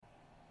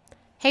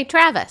Hey,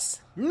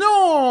 Travis.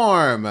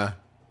 Norm!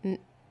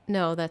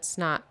 No, that's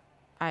not.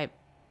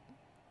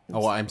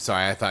 Oh, I'm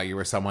sorry. I thought you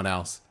were someone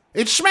else.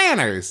 It's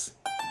Schmanners!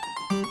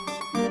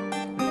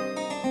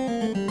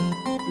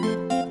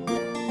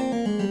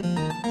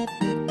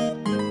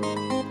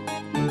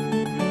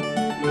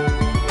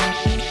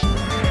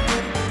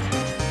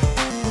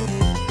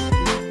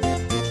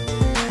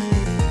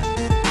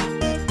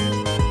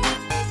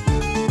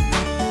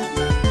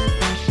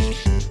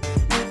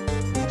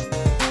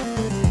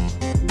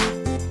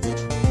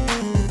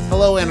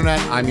 Hello, Internet.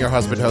 I'm your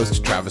husband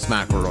host, Travis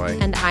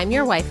McElroy. And I'm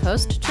your wife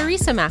host,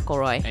 Teresa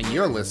McElroy. And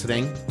you're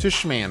listening to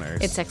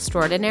Schmanners. It's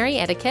extraordinary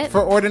etiquette.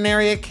 For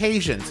ordinary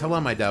occasions.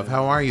 Hello, my dove.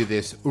 How are you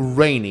this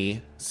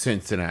rainy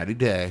Cincinnati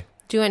day?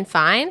 Doing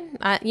fine.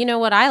 You know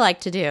what I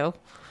like to do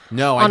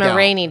No, I on don't. a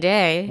rainy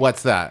day?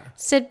 What's that?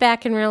 Sit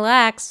back and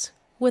relax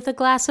with a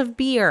glass of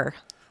beer.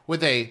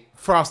 With a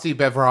frosty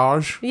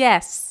beverage.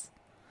 Yes.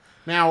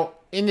 Now,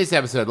 in this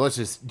episode, let's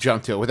just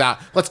jump to it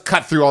let's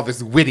cut through all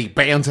this witty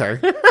banter.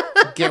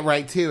 Get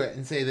right to it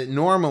and say that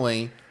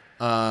normally,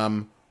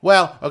 so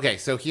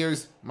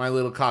here's my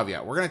little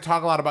caveat. We're going to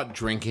talk a lot about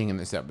drinking in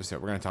this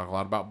episode. We're going to talk a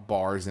lot about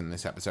bars in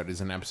this episode.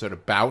 It's an episode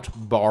about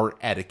bar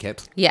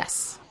etiquette.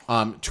 Yes.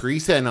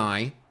 Teresa and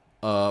I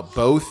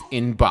both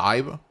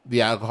imbibe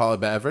the alcoholic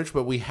beverage,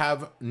 but we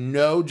have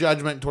no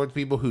judgment towards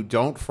people who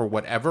don't for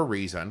whatever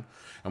reason.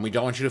 And we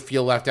don't want you to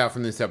feel left out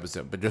from this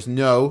episode. But just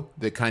know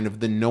that kind of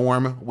the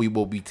norm we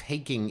will be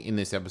taking in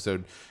this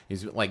episode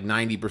is like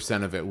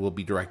 90% of it will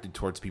be directed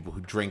towards people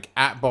who drink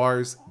at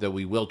bars, though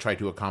we will try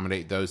to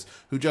accommodate those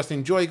who just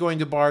enjoy going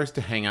to bars to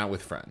hang out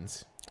with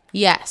friends.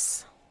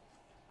 Yes.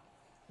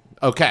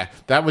 Okay,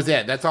 that was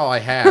it. That's all I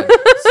had.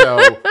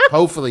 So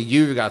hopefully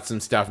you got some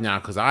stuff now,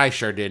 because I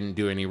sure didn't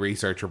do any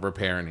research or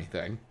prepare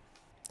anything.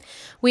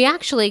 We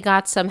actually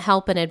got some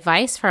help and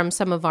advice from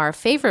some of our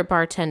favorite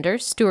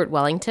bartenders, Stuart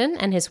Wellington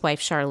and his wife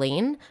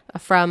Sharlene,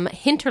 from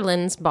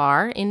Hinterland's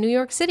Bar in New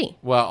York City.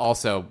 Well,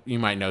 also, you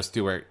might know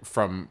Stuart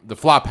from the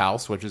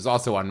Flophouse, which is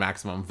also on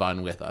Maximum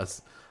Fun with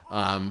us.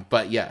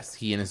 But yes,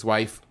 he and his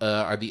wife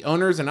are the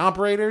owners and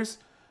operators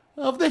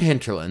of the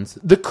Hinterlands,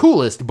 the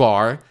coolest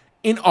bar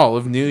in all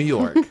of New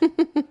York.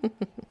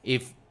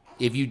 If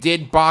you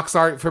did box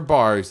art for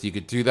bars, you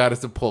could do that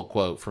as a pull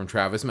quote from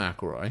Travis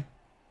McElroy.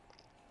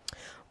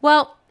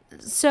 Well,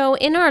 so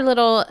in our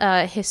little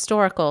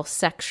historical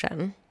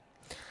section,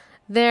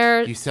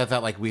 there... You said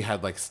that like we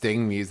had like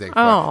Sting music.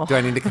 Oh. Do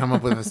I need to come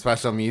up with a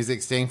special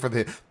music Sting for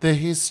the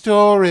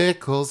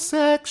historical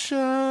section?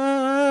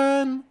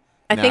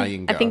 I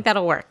think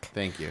that'll work.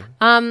 Thank you.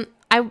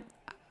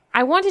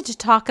 I wanted to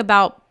talk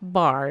about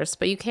bars,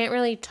 but you can't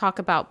really talk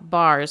about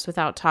bars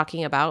without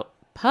talking about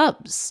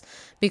pubs,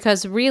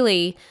 because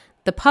really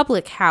the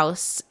public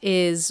house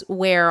is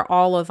where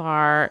all of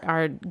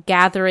our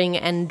gathering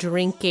and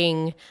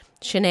drinking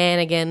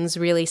shenanigans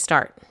really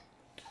start.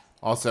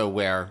 Also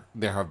where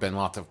there have been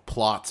lots of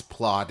plots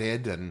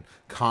plotted and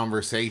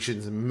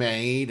conversations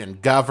made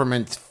and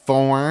governments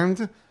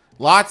formed.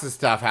 Lots of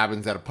stuff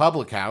happens at a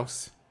public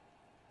house.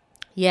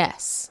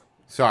 Yes.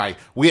 Sorry,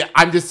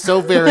 I'm just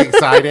so very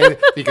excited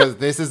because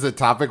this is a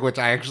topic which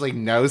I actually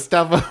know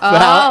stuff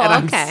about,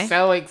 and I'm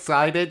so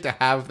excited to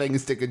have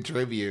things to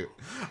contribute.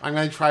 I'm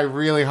going to try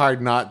really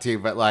hard not to,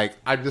 but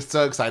I'm just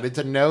so excited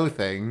to know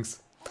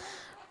things.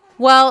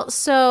 Well,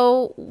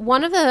 so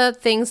one of the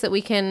things that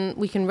we can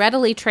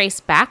readily trace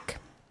back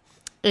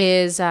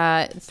is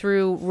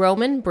through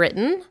Roman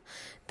Britain.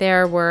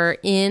 There were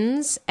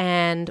inns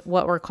and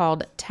what were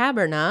called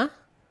taberna,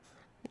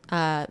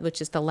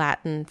 which is the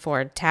Latin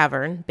for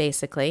tavern,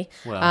 basically.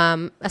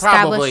 Well,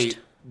 probably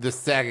the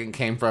second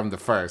came from the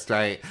first,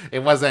 right? It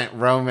wasn't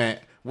Roman.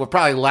 Well,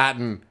 probably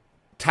Latin.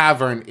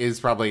 Tavern is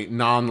probably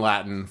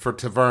non-Latin for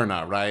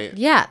taverna, right?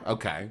 Yeah.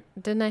 Okay.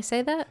 Didn't I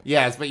say that?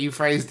 Yes, but you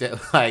phrased it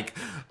like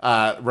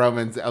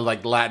Romans,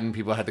 like Latin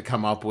people had to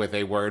come up with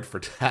a word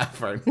for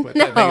tavern. But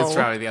No. I think it's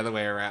probably the other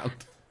way around.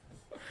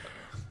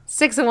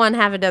 6 of one,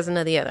 half a dozen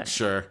of the other.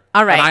 Sure.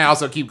 All right. And I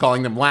also keep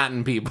calling them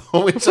Latin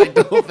people, which I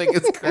don't think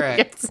is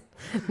correct.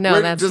 No,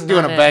 We're that's just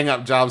doing a not it.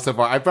 bang-up job so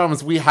far. I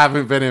promise we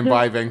haven't been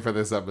imbibing for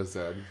this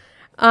episode.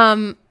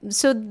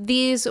 So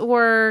these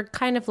were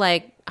kind of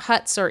like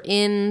huts or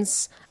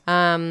inns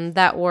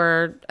that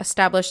were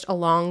established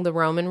along the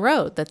Roman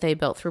road that they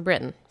built through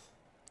Britain.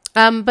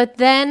 But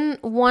then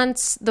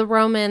once the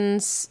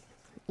Romans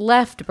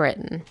left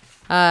Britain,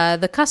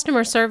 the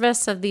customer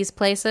service of these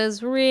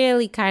places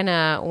really kind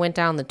of went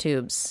down the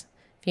tubes,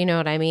 if you know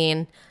what I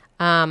mean.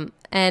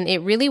 And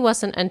it really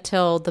wasn't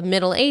until the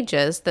Middle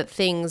Ages that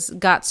things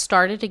got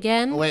started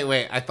again.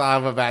 Wait. I thought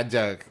of a bad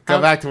joke.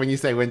 Go back to when you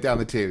say went down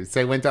the tubes.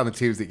 Say went down the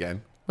tubes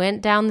again.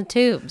 Went down the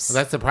tubes. Well,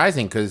 that's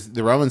surprising because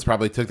the Romans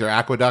probably took their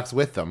aqueducts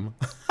with them.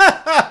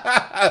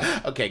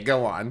 Okay,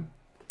 go on.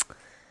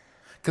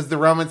 Because the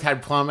Romans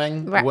had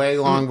plumbing way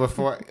long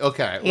before.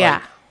 Okay.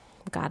 Yeah.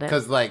 Got it.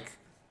 Because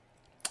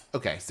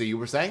okay, so you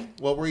were saying?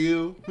 What were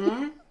you?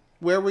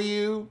 Where were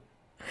you?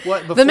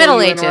 What? The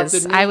Middle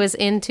Ages. I was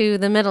into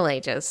the Middle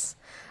Ages.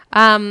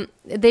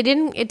 It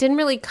didn't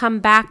really come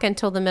back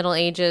until the Middle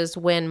Ages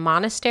when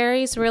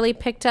monasteries really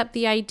picked up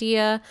the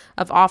idea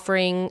of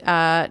offering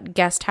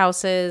guest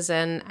houses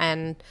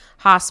and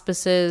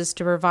hospices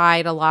to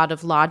provide a lot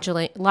of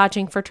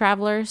lodging for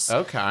travelers.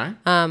 Okay.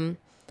 And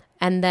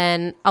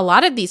then a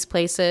lot of these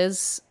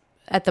places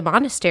at the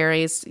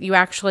monasteries, you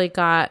actually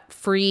got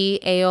free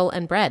ale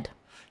and bread.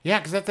 Yeah,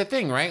 because that's the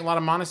thing, right? A lot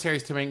of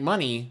monasteries, to make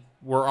money,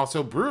 were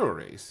also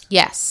breweries.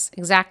 Yes,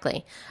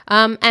 exactly.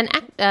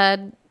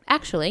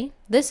 Actually,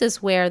 this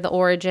is where the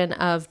origin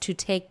of to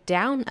take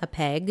down a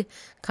peg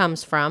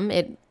comes from.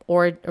 It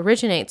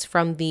originates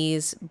from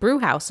these brew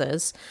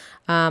houses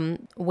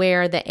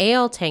where the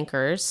ale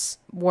tankers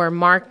were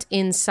marked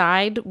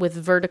inside with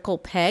vertical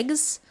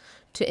pegs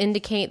to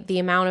indicate the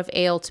amount of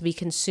ale to be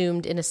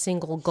consumed in a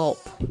single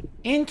gulp.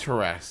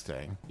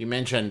 Interesting. You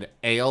mentioned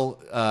ale,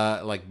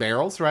 like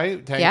barrels,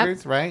 right?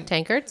 Tankards, right?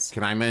 Tankards.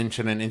 Can I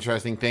mention an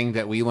interesting thing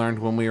that we learned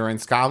when we were in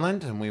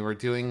Scotland and we were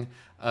doing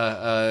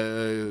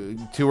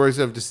tours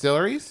of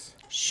distilleries?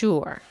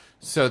 Sure.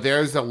 So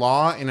there's a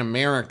law in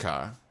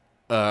America,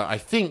 I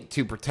think,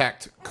 to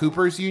protect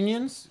coopers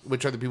unions,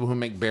 which are the people who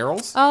make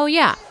barrels. Oh,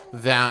 yeah.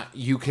 That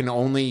you can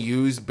only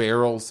use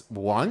barrels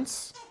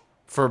once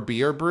for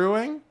beer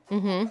brewing.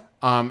 Mm-hmm.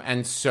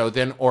 And so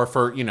then, or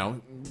for,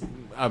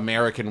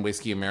 American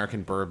whiskey,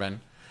 American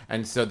bourbon.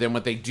 And so then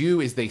what they do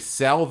is they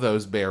sell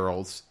those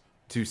barrels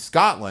to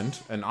Scotland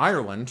and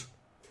Ireland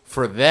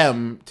for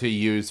them to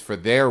use for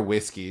their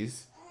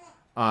whiskeys.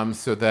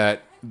 So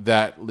that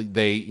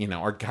they,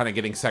 are kind of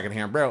getting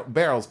secondhand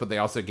barrels, but they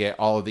also get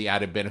all of the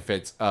added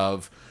benefits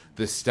of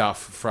the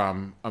stuff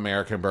from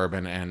American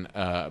bourbon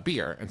and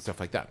beer and stuff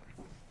like that.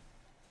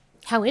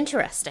 How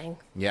interesting.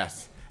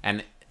 Yes.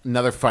 And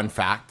another fun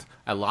fact,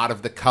 a lot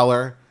of the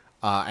color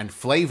and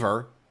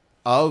flavor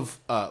of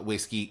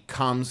whiskey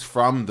comes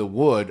from the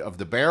wood of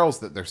the barrels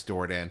that they're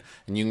stored in.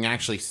 And you can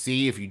actually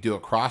see, if you do a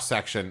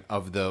cross-section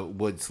of the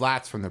wood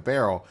slats from the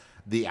barrel,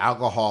 the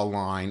alcohol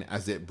line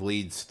as it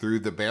bleeds through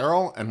the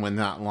barrel. And when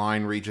that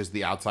line reaches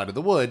the outside of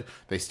the wood,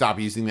 they stop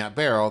using that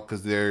barrel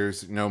because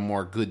there's no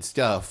more good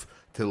stuff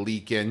to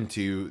leak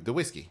into the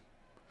whiskey.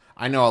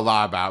 I know a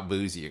lot about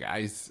booze, you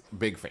guys.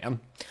 Big fan.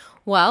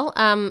 Well,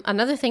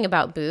 another thing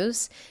about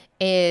booze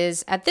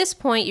is at this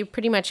point you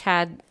pretty much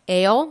had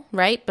ale,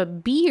 right?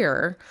 But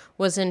beer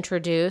was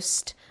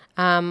introduced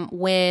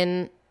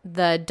when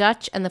the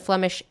Dutch and the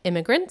Flemish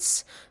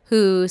immigrants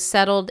who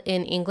settled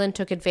in England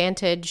took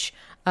advantage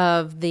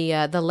of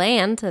the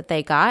land that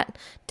they got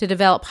to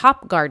develop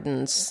hop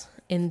gardens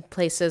in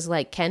places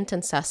like Kent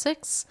and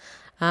Sussex.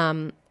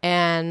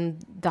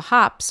 And the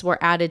hops were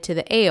added to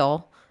the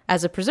ale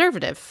as a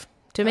preservative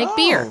to make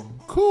beer.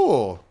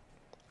 Cool.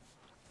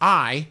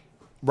 I,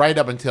 right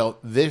up until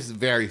this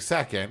very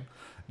second,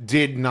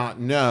 did not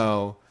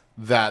know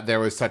that there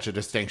was such a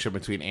distinction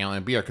between ale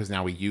and beer, because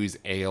now we use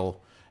ale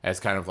as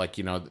kind of like,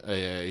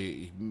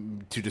 to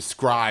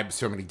describe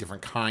so many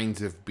different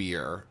kinds of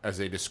beer as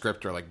a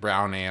descriptor, like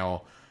brown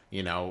ale,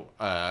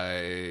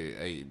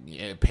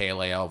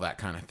 pale ale, that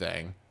kind of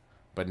thing.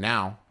 But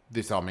now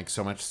this all makes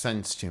so much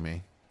sense to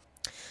me.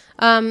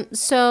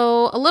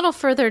 So a little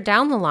further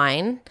down the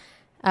line,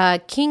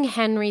 King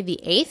Henry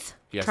VIII.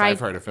 Yes, I've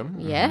heard of him.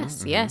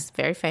 Yes,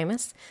 very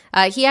famous.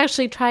 He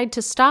actually tried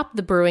to stop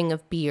the brewing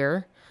of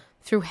beer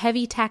through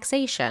heavy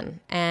taxation.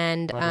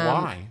 And But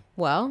why?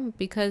 Well,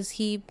 because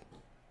he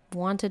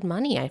wanted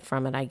money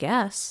from it, I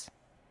guess.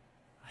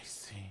 I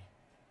see.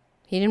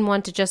 He didn't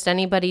want just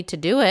anybody to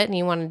do it, and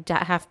he wanted to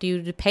have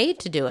you to pay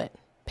to do it.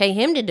 Pay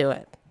him to do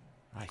it.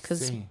 I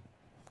see.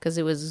 Because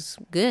it was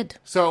good.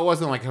 So it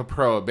wasn't like a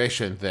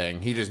prohibition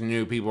thing. He just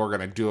knew people were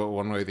going to do it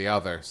one way or the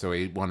other, so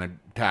he wanted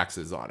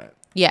taxes on it.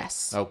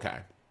 Yes. Okay.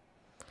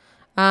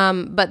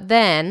 But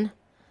then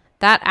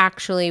that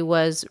actually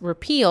was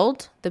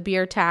repealed. The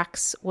beer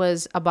tax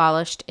was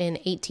abolished in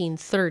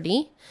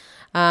 1830,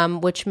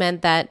 which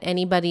meant that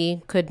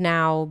anybody could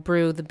now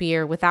brew the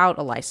beer without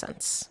a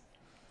license.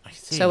 I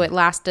see. So it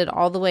lasted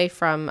all the way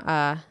from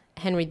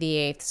Henry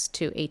VIII's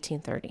to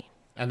 1830.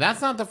 And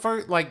that's not the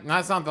first,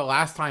 that's not the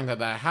last time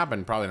that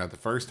happened. Probably not the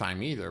first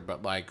time either.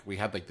 But, we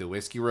had, the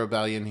Whiskey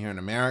Rebellion here in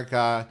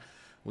America.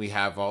 We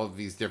have all of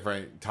these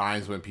different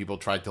times when people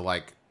tried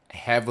to,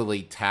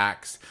 heavily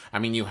tax. I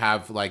mean, you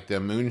have, the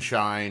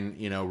moonshine,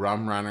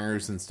 rum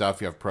runners and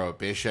stuff. You have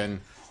prohibition.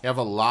 You have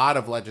a lot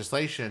of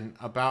legislation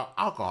about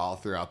alcohol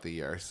throughout the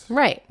years.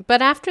 Right.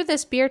 But after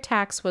this beer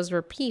tax was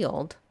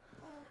repealed,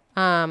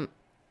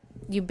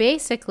 you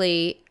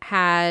basically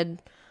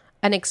had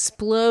an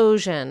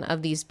explosion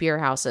of these beer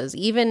houses,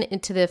 even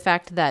into the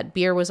fact that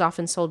beer was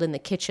often sold in the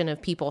kitchen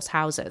of people's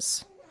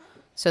houses.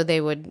 So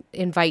they would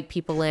invite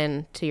people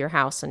in to your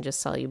house and just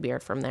sell you beer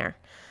from there.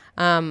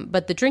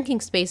 But the drinking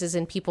spaces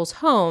in people's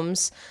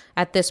homes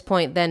at this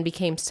point then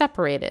became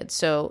separated.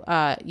 So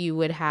you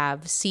would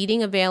have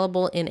seating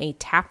available in a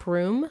tap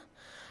room,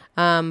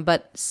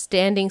 but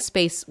standing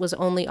space was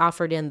only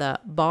offered in the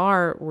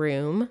bar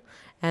room.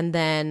 And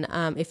then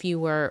if you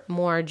were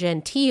more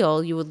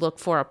genteel, you would look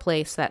for a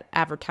place that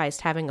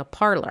advertised having a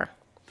parlor.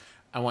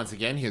 And once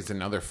again, here's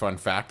another fun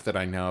fact that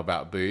I know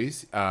about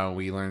booze.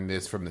 We learned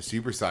this from the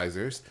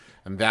supersizers.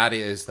 And that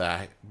is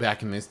that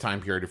back in this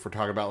time period, if we're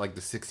talking about like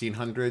the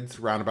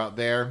 1600s, round about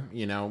there,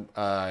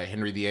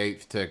 Henry VIII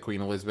to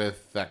Queen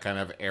Elizabeth, that kind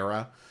of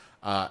era,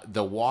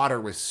 the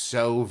water was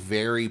so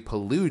very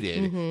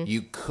polluted,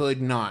 you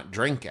could not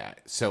drink it.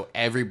 So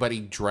everybody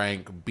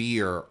drank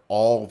beer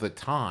all the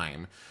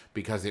time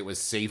because it was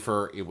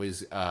safer, it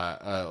was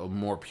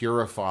more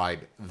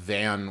purified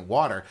than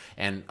water.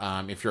 And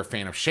if you're a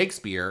fan of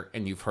Shakespeare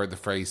and you've heard the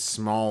phrase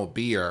small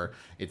beer,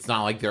 it's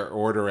not like they're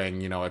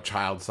ordering, a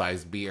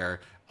child-sized beer.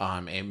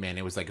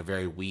 It was like a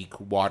very weak,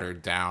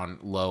 watered-down,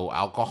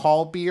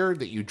 low-alcohol beer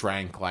that you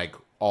drank like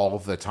all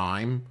the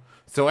time.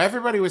 So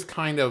everybody was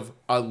kind of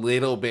a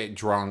little bit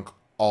drunk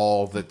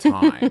all the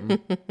time.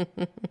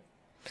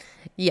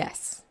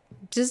 Yes.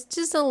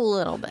 Just a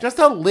little bit. Just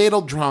a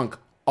little drunk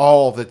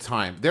all the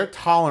time. Their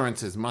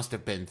tolerances must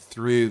have been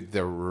through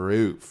the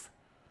roof.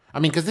 I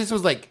mean, because this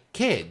was like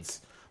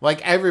kids.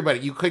 Like everybody,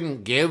 you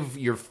couldn't give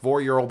your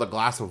 4-year-old a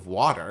glass of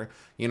water.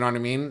 You know what I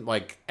mean?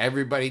 Like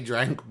everybody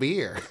drank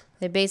beer.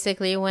 They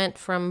basically went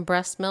from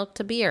breast milk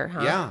to beer,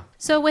 huh? Yeah.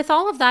 So with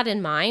all of that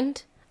in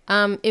mind,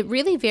 it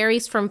really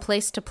varies from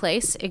place to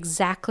place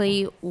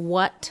exactly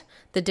what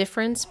the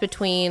difference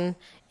between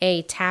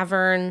a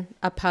tavern,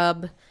 a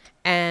pub,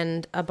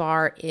 and a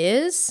bar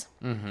is.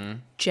 Mm-hmm.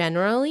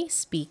 Generally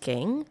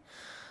speaking,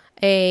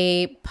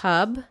 a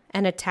pub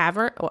and a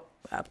tavern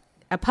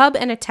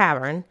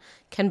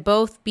can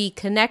both be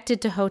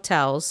connected to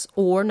hotels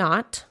or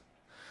not.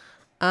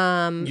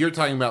 You're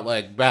talking about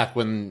like back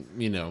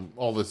when,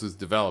 all this was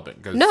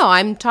developing. No,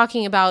 I'm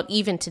talking about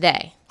even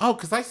today. Oh,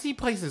 because I see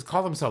places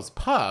call themselves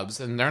pubs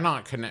and they're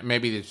not connected.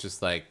 Maybe it's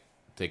just like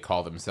they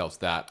call themselves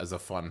that as a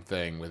fun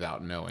thing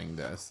without knowing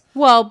this.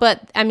 Well,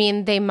 but I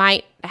mean, they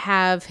might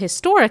have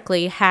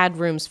historically had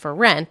rooms for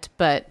rent,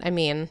 but I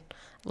mean,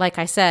 like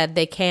I said,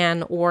 they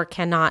can or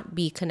cannot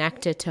be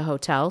connected to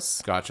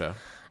hotels. Gotcha.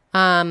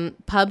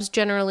 Pubs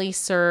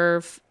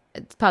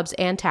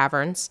and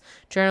taverns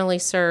generally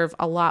serve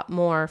a lot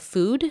more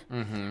food,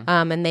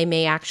 and they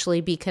may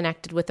actually be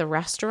connected with a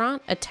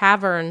restaurant. A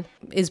tavern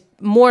is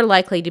more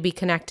likely to be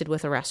connected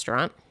with a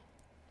restaurant.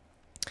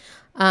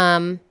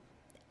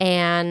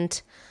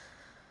 And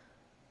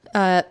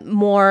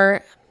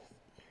more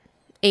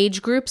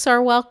age groups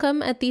are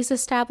welcome at these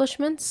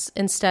establishments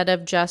instead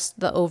of just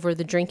the over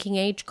the drinking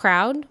age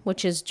crowd,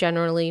 which is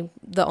generally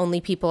the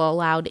only people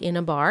allowed in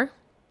a bar.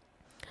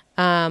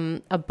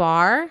 A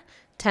bar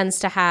tends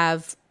to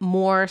have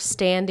more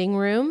standing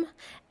room,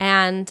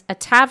 and a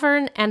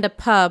tavern and a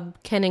pub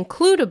can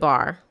include a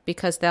bar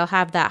because they'll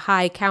have that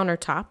high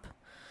countertop,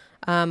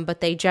 but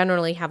they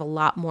generally have a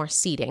lot more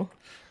seating.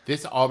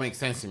 This all makes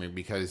sense to me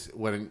because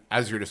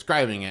as you're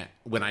describing it,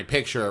 when I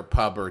picture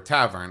pub or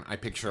tavern, I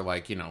picture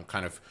like,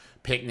 kind of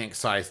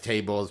picnic-sized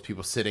tables,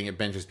 people sitting at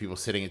benches, people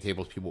sitting at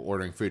tables, people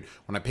ordering food.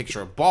 When I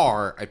picture a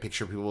bar, I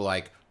picture people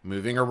like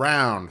moving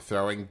around,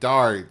 throwing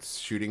darts,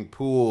 shooting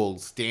pool,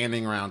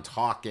 standing around,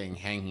 talking,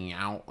 hanging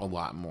out a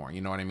lot more.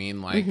 You know what I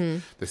mean? Like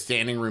the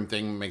standing room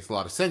thing makes a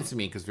lot of sense to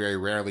me because very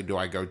rarely do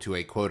I go to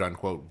a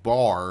quote-unquote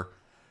bar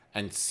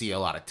and see a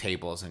lot of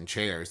tables and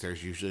chairs.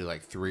 There's usually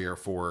like 3 or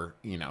 4,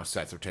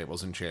 sets of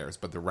tables and chairs,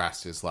 but the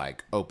rest is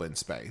like open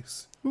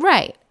space.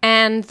 Right.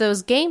 And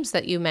those games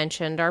that you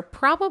mentioned are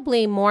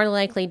probably more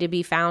likely to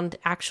be found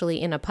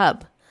actually in a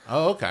pub.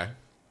 Oh, okay.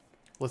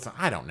 Listen,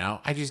 I don't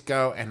know. I just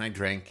go and I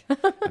drink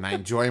and I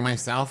enjoy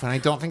myself and I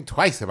don't think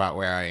twice about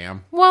where I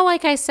am. Well,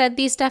 like I said,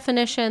 these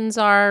definitions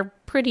are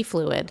pretty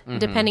fluid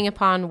depending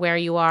upon where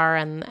you are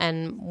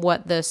and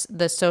what the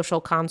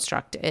social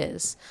construct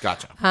is.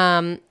 Gotcha.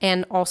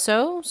 And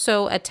also,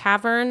 so a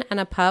tavern and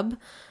a pub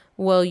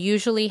will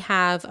usually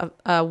have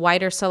a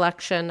wider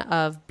selection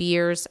of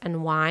beers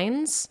and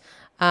wines,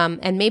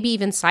 and maybe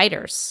even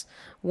ciders.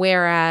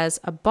 Whereas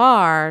a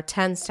bar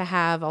tends to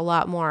have a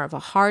lot more of a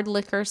hard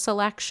liquor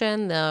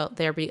selection.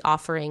 They'll be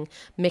offering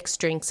mixed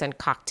drinks and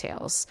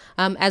cocktails,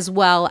 as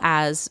well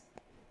as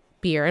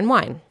beer and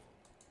wine.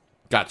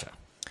 Gotcha.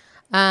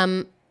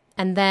 And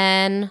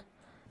then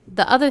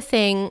the other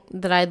thing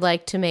that I'd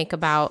like to make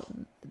about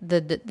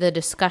the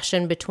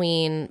discussion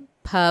between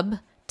pub,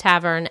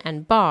 tavern,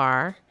 and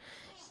bar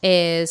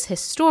is,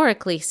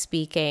 historically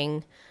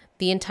speaking,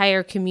 the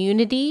entire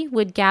community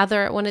would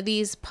gather at one of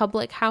these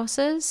public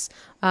houses,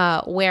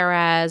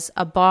 whereas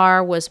a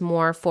bar was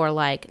more for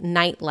like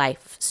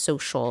nightlife,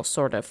 social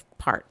sort of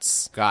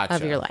parts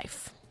of your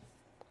life.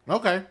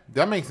 Okay,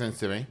 that makes sense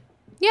to me.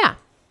 Yeah.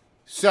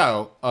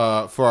 So,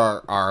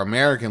 for our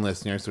American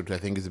listeners, which I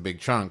think is a big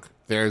chunk,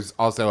 there's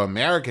also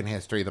American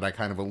history that I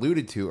kind of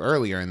alluded to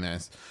earlier in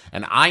this,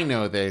 and I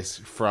know this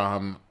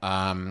from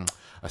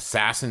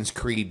Assassin's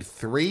Creed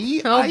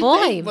 3. Oh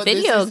boy,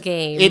 video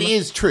game. It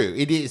is true.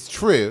 It is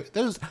true.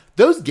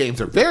 Those games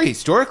are very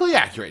historically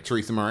accurate,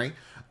 Teresa Murray.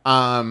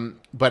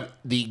 But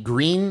the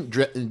Green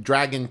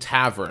Dragon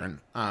Tavern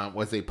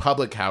was a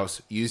public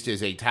house used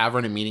as a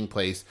tavern and meeting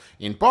place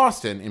in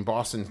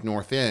Boston's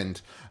North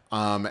End.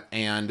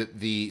 And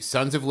the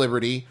Sons of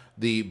Liberty,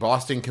 the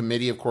Boston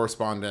Committee of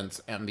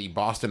Correspondence, and the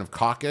Boston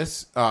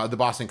Caucus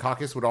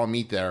would all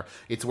meet there.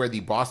 It's where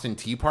the Boston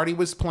Tea Party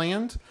was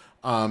planned.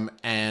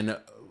 And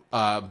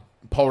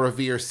Paul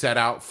Revere set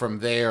out from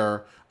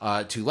there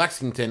to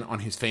Lexington on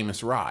his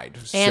famous ride.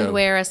 And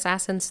where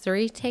Assassin's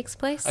 3 takes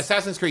place?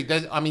 Assassin's Creed,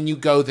 you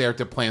go there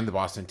to plan the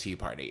Boston Tea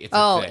Party.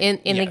 It's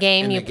in the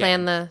game you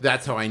plan the...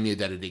 That's how I knew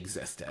that it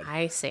existed.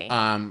 I see.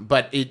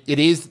 But it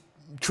is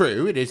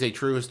true. It is a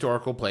true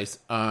historical place.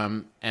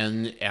 And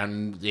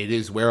it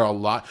is where a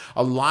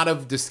lot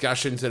of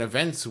discussions and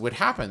events would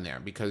happen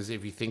there. Because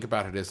if you think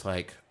about it as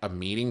like a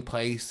meeting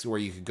place where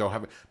you could go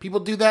have...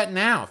 People do that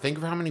now. Think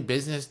of how many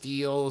business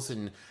deals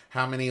and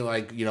how many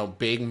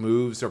big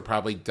moves are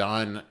probably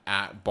done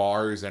at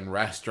bars and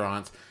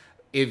restaurants.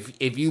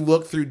 If you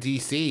look through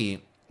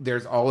DC,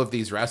 there's all of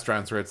these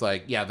restaurants where it's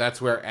like, yeah,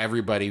 that's where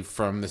everybody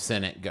from the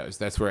Senate goes.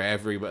 That's where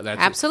everybody...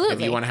 Absolutely.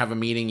 If you want to have a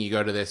meeting, you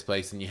go to this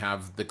place and you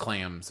have the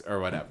clams or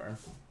whatever.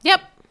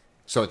 Yep.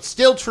 So it's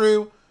still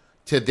true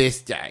to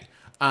this day.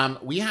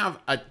 We have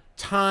a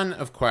ton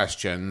of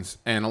questions,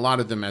 and a lot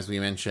of them, as we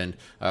mentioned,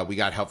 we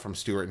got help from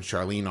Stuart and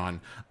Sharlene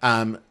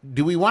on.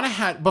 Do we want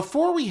to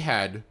before we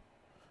head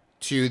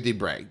to the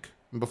break,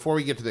 before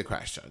we get to the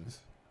questions,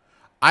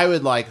 I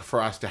would like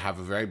for us to have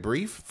a very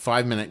brief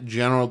 5-minute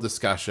general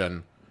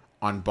discussion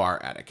on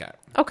bar etiquette.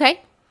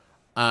 Okay.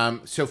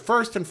 So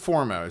first and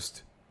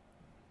foremost,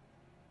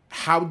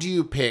 how do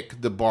you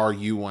pick the bar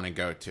you want to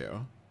go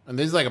to? And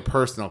this is like a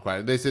personal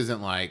question. This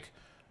isn't like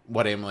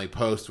what Emily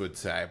Post would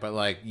say, but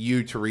like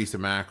you, Teresa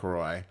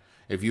McElroy,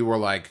 if you were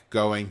like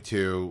going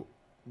to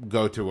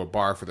go to a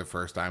bar for the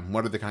first time,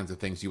 what are the kinds of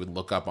things you would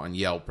look up on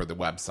Yelp or the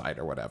website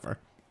or whatever?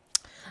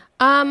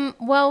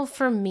 Well,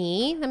 for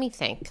me, let me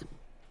think.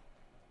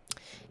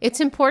 It's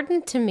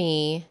important to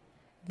me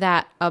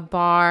that a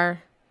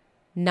bar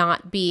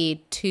not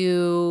be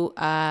too,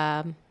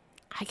 clubby.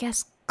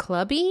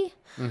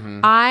 Mm-hmm.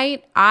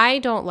 I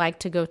don't like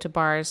to go to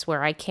bars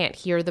where I can't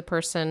hear the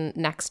person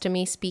next to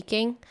me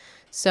speaking.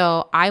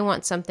 So I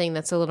want something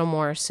that's a little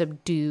more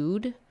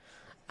subdued.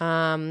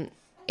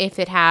 If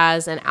it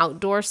has an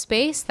outdoor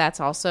space, that's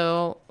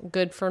also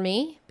good for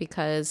me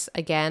because,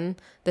 again,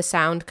 the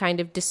sound kind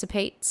of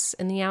dissipates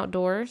in the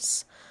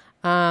outdoors.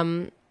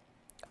 I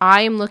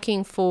am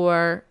looking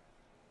for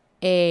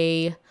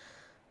a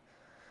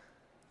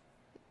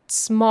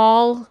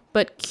small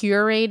but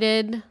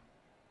curated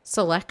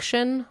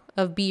selection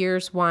of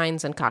beers,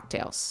 wines, and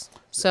cocktails.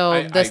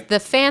 So the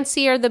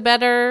fancier the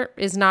better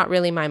is not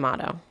really my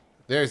motto.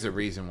 There's a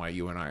reason why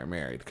you and I are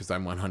married, because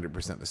I'm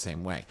 100% the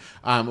same way.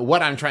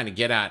 What I'm trying to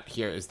get at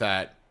here is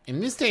that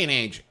in this day and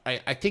age,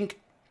 I think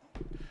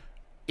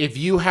if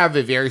you have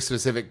a very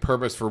specific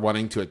purpose for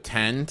wanting to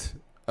attend,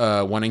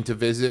 wanting to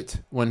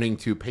visit, wanting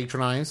to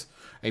patronize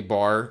a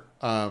bar,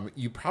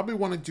 you probably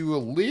want to do a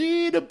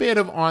little bit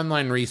of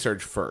online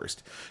research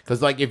first.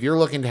 Because like if you're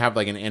looking to have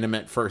like an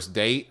intimate first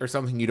date or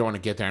something, you don't want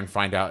to get there and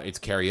find out it's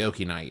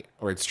karaoke night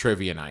or it's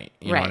trivia night.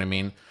 You know what I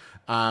mean?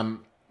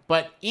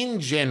 But in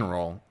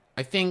general,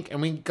 I think, and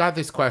we got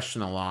this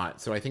question a lot,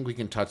 so I think we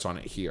can touch on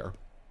it here.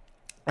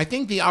 I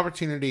think the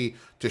opportunity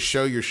to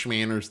show your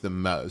schmanners the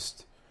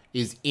most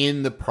is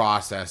in the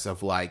process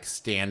of like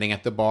standing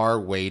at the bar,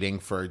 waiting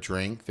for a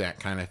drink, that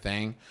kind of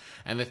thing.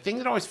 And the thing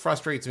that always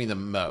frustrates me the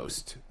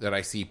most that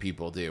I see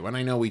people do, and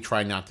I know we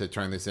try not to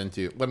turn this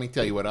into, let me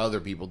tell you what other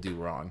people do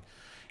wrong.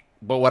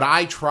 But what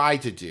I try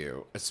to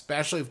do,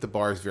 especially if the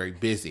bar is very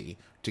busy,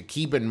 to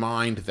keep in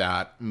mind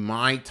that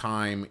my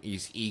time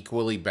is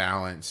equally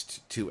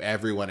balanced to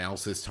everyone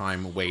else's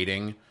time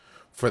waiting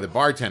for the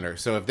bartender.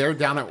 So if they're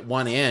down at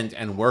one end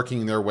and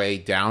working their way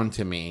down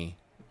to me,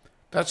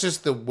 that's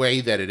just the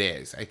way that it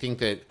is. I think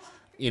that,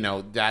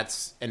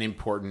 that's an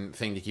important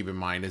thing to keep in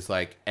mind is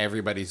like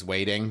everybody's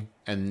waiting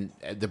and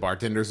the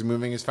bartenders are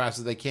moving as fast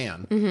as they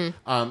can. Mm-hmm.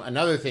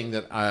 Another thing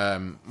that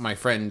my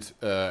friend,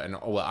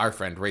 our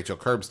friend Rachel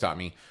Curbs taught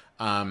me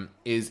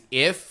is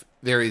if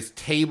there is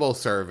table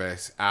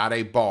service at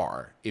a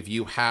bar, if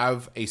you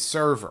have a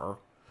server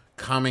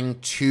coming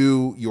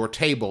to your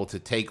table to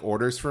take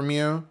orders from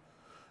you,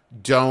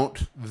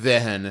 don't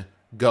then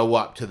go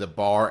up to the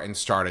bar and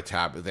start a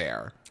tab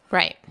there.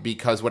 Right.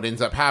 Because what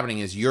ends up happening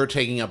is you're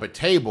taking up a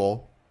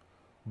table,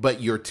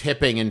 but you're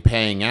tipping and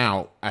paying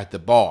out at the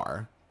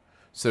bar.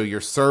 So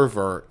your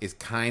server is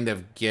kind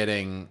of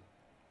getting,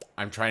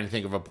 I'm trying to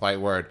think of a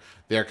polite word,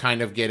 they're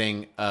kind of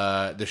getting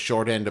the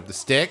short end of the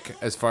stick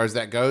as far as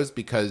that goes,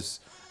 because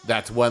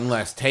that's one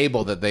less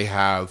table that they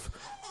have,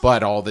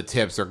 but all the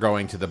tips are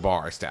going to the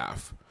bar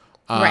staff.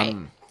 Right.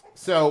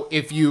 So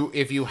if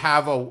you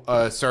have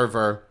a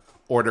server,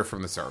 order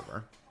from the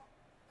server.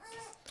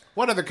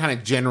 What other kind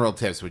of general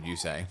tips would you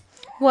say?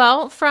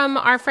 Well, from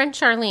our friend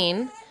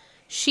Sharlene,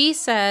 she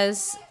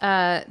says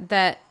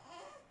that,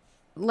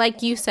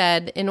 like you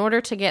said, in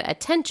order to get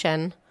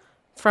attention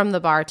from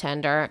the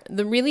bartender,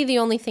 the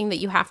only thing that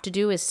you have to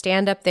do is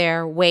stand up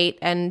there, wait,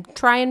 and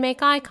try and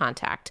make eye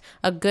contact.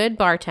 A good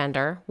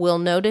bartender will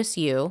notice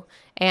you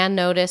and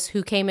notice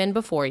who came in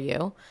before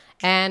you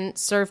and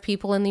serve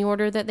people in the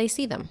order that they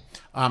see them.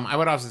 I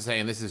would also say,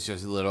 and this is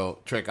just a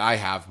little trick I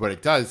have, but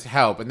it does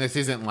help. And this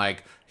isn't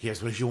like,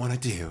 here's what you want to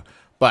do.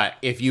 But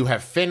if you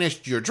have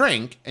finished your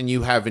drink and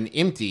you have an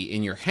empty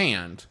in your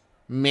hand,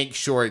 make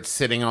sure it's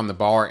sitting on the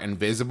bar and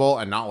visible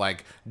and not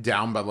like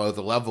down below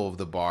the level of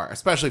the bar,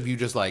 especially if you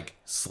just like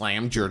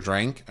slammed your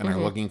drink and are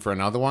looking for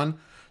another one.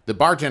 The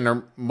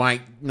bartender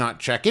might not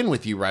check in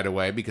with you right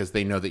away because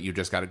they know that you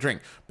just got a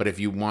drink. But if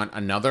you want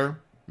another,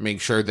 make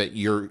sure that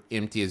your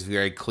empty is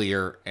very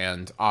clear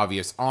and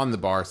obvious on the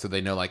bar so they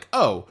know like,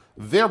 oh,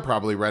 they're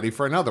probably ready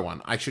for another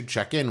one. I should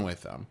check in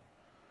with them.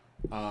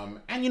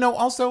 And,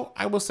 also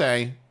I will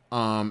say,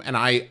 and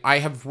I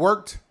have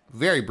worked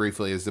very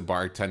briefly as a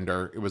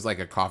bartender. It was like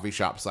a coffee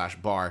shop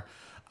 / bar.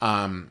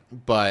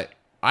 But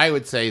I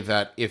would say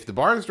that if the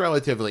bar is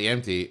relatively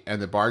empty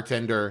and the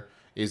bartender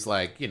is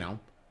like,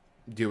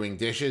 doing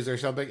dishes or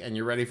something and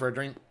you're ready for a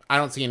drink, I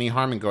don't see any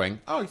harm in going,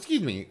 oh,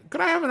 excuse me,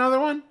 could I have another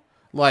one?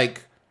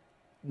 Like,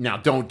 now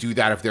don't do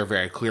that if they're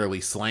very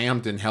clearly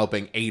slammed and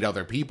helping 8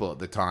 other people at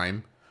the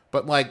time.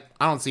 But like,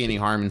 I don't see any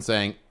harm in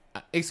saying,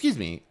 excuse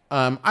me,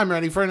 I'm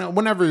ready for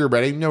whenever you're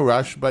ready, no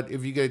rush. But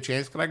if you get a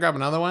chance, can I grab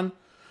another one?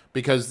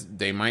 Because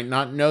they might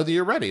not know that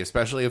you're ready,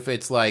 especially if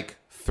it's like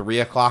 3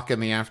 o'clock in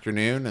the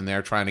afternoon and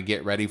they're trying to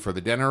get ready for the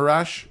dinner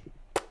rush.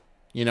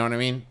 You know what I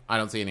mean? I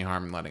don't see any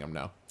harm in letting them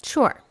know.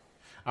 Sure.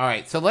 All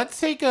right, so let's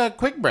take a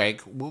quick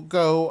break. We'll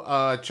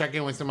go check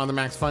in with some other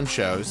Max Fun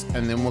shows,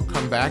 and then we'll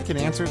come back and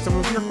answer some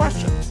of your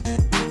questions.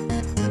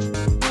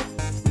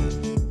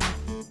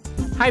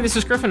 Hi, this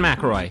is Griffin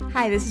McElroy.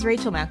 Hi, this is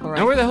Rachel McElroy.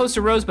 And we're the hosts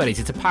of Rose Buddies.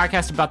 It's a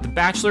podcast about the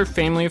Bachelor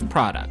family of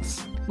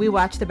products. We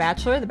watch The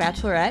Bachelor, The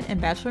Bachelorette,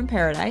 and Bachelor in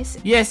Paradise.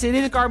 Yes, it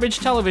is garbage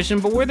television,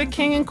 but we're the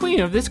king and queen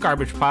of this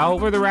garbage pile.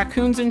 We're the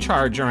raccoons in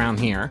charge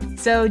around here.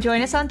 So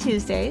join us on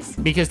Tuesdays.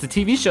 Because the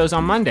TV show's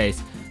on Mondays.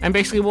 And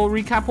basically we'll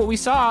recap what we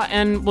saw,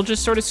 and we'll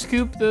just sort of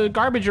scoop the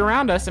garbage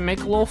around us and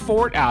make a little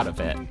fort out of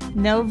it.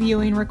 No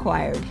viewing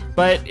required.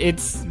 But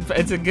it's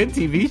a good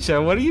TV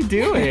show. What are you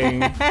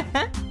doing?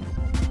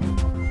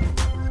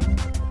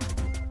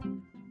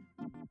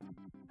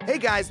 Hey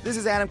guys, this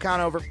is Adam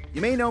Conover.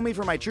 You may know me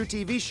from my True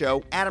TV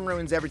show, Adam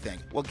Ruins Everything.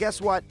 Well,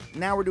 guess what?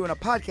 Now we're doing a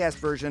podcast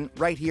version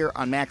right here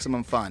on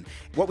Maximum Fun.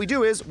 What we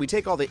do is we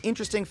take all the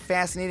interesting,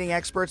 fascinating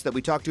experts that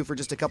we talk to for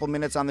just a couple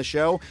minutes on the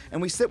show,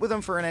 and we sit with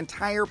them for an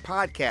entire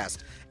podcast,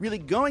 really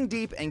going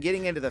deep and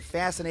getting into the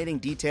fascinating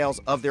details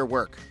of their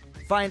work.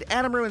 Find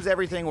Adam Ruins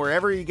Everything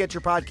wherever you get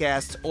your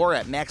podcasts or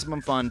at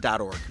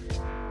MaximumFun.org.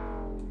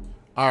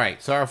 All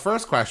right, so our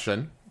first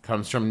question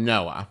comes from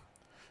Noah.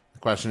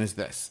 Question is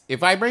this: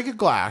 if I break a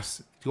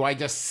glass, do I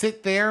just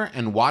sit there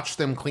and watch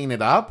them clean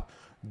it up?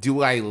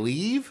 Do I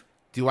leave?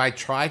 Do I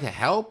try to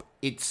help?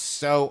 It's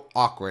so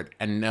awkward.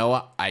 And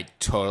Noah, I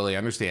totally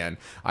understand.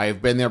 I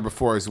have been there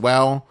before as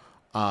well.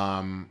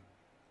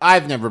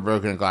 I've never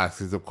broken a glass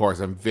because, of course,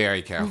 I'm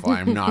very careful.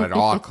 I'm not at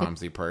all a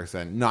clumsy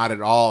person, not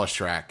at all a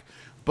Shrek.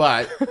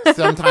 But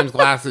sometimes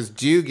glasses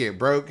do get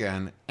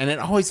broken, and it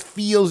always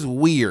feels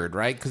weird,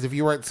 right? Because if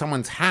you were at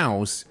someone's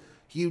house,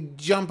 you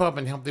jump up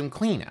and help them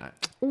clean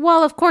it.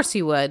 Well, of course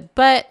you would.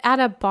 But at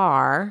a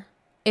bar,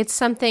 it's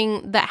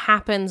something that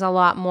happens a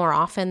lot more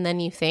often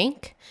than you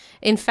think.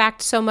 In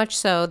fact, so much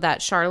so that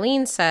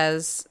Sharlene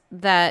says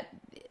that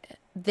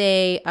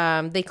they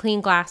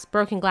clean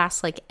broken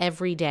glass like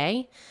every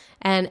day.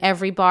 And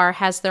every bar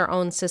has their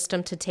own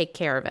system to take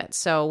care of it.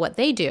 So what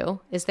they do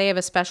is they have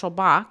a special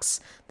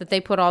box that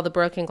they put all the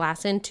broken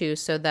glass into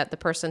so that the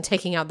person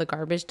taking out the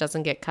garbage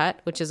doesn't get cut,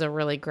 which is a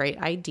really great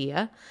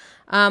idea.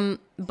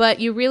 But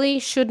you really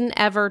shouldn't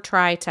ever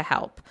try to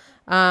help.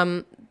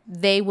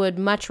 They would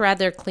much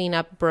rather clean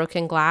up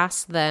broken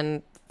glass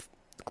than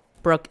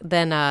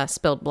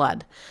spilled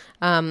blood.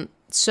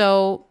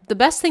 So the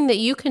best thing that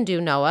you can do,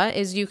 Noah,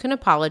 is you can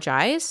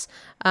apologize.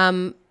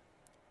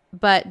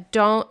 But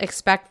don't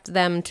expect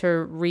them to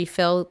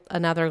refill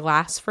another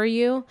glass for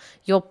you.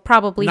 You'll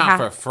probably not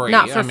for free.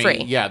 Not for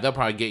free. Yeah, they'll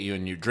probably get you a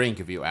new drink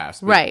if you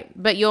ask. Right,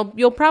 but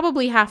you'll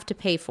probably have to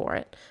pay for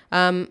it.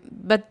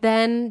 But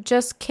then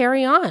just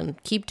carry on.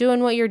 Keep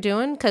doing what you're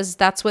doing because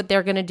that's what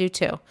they're going to do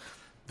too.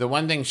 The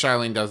one thing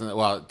Sharlene doesn't,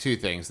 well, two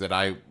things that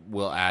I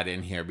will add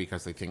in here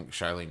because I think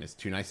Sharlene is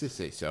too nice to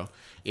say so.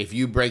 If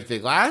you break the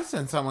glass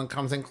and someone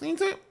comes and cleans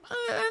it,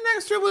 an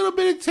extra little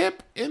bit of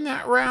tip in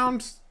that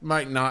round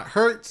might not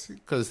hurt,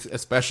 because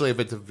especially if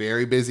it's a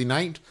very busy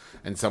night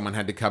and someone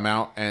had to come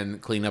out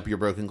and clean up your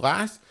broken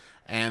glass.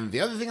 And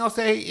the other thing I'll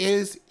say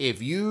is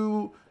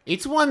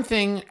it's one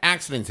thing,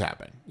 accidents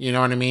happen. You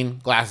know what I mean?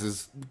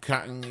 Glasses,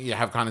 you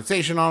have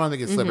condensation on them, they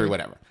get slippery,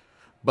 whatever.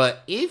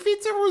 But if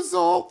it's a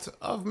result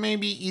of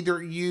maybe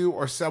either you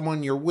or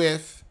someone you're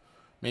with,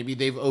 maybe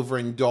they've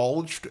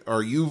overindulged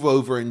or you've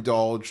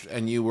overindulged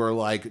and you were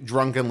like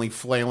drunkenly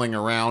flailing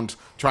around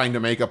trying to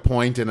make a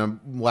point in a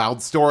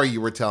loud story you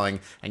were telling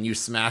and you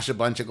smash a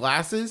bunch of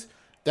glasses,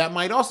 that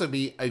might also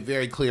be a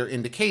very clear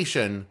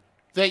indication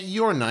that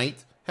your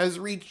night has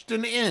reached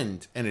an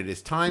end and it is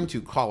time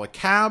to call a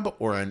cab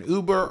or an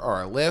Uber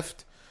or a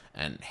Lyft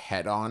and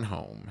head on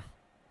home.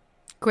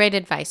 Great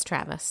advice,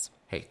 Travis.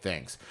 Hey,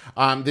 thanks.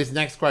 This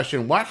next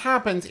question, what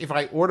happens if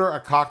I order a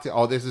cocktail?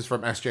 Oh, this is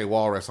from SJ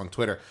Walrus on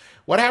Twitter.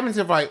 What happens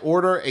if I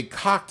order a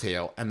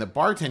cocktail and the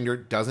bartender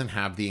doesn't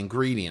have the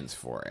ingredients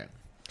for it?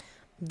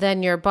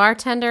 Then your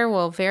bartender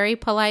will very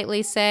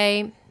politely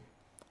say,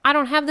 I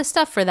don't have the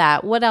stuff for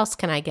that. What else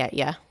can I get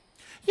you?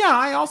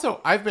 Yeah,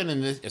 I've been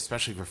in this,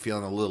 especially for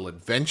feeling a little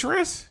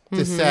adventurous,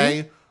 to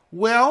say,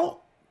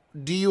 well,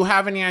 do you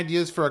have any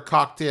ideas for a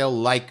cocktail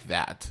like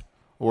that?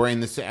 Or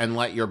and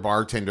let your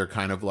bartender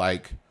kind of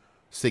like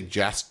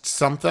suggest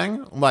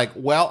something. Like,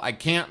 well, I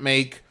can't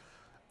make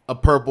a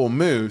purple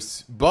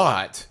mousse,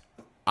 but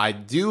I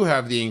do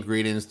have the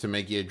ingredients to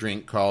make you a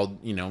drink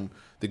called,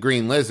 the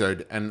Green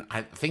Lizard. And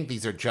I think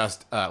these are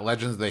just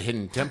Legends of the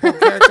Hidden Temple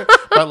character.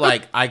 But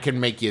like, I can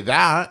make you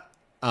that.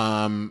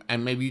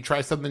 And maybe you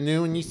try something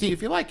new and you see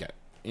if you like it.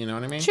 You know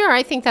what I mean? Sure,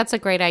 I think that's a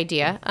great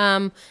idea.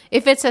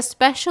 If it's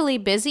especially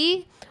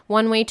busy,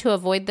 one way to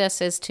avoid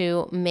this is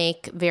to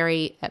make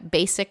very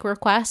basic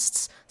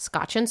requests.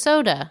 Scotch and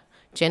soda,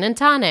 gin and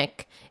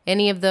tonic,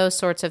 any of those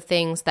sorts of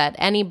things that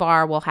any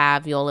bar will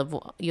have.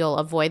 You'll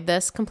avoid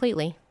this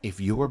completely. If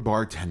your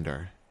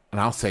bartender,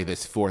 and I'll say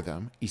this for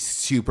them, is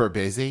super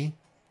busy,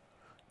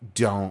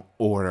 don't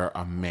order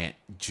a mint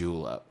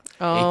julep.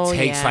 Oh, it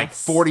takes like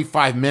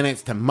 45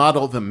 minutes to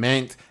muddle the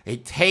mint.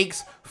 It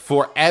takes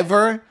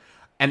forever.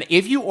 And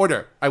if you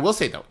order, I will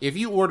say though, if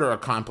you order a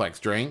complex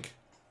drink,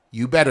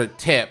 you better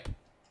tip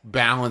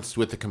balanced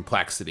with the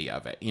complexity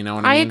of it. You know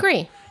what I mean? I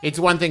agree. It's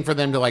one thing for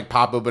them to like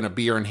pop open a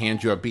beer and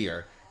hand you a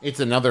beer. It's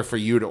another for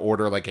you to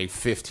order like a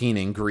 15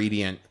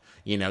 ingredient,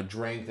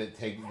 drink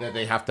that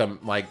they have to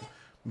like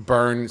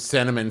burn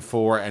cinnamon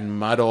for and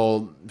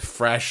muddle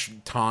fresh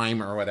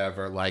thyme or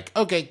whatever. Like,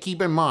 okay,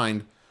 keep in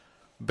mind,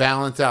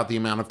 balance out the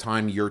amount of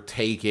time you're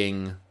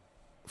taking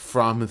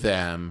from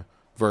them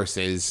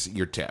versus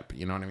your tip.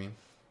 You know what I mean?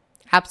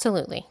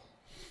 Absolutely.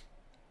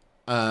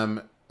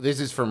 This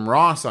is from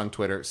Ross on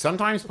Twitter.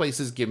 Sometimes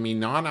places give me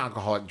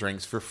non-alcoholic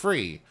drinks for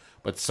free,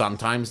 but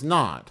sometimes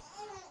not.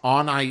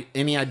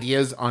 Any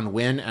ideas on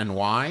when and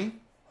why?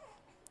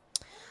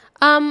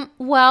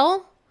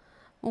 Well,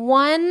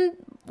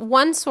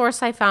 one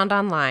source I found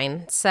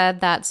online said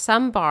that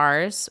some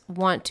bars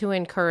want to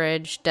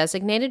encourage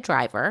designated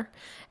driver,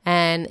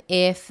 and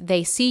if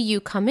they see you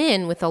come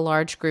in with a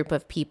large group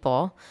of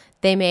people,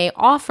 they may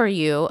offer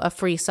you a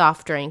free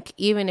soft drink,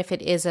 even if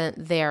it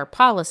isn't their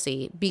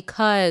policy,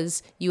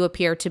 because you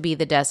appear to be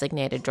the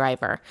designated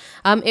driver.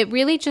 It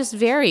really just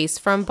varies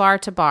from bar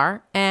to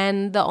bar,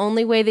 and the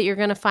only way that you're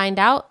going to find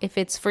out if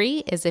it's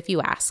free is if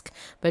you ask.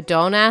 But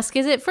don't ask,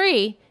 is it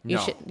free?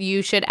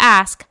 You should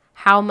ask,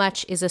 how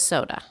much is a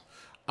soda?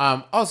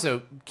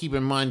 Also, keep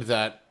in mind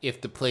that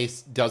if the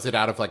place does it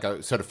out of like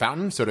a soda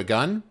fountain, soda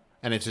gun,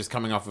 and it's just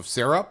coming off of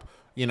syrup,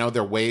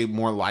 they're way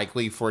more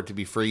likely for it to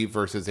be free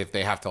versus if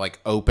they have to like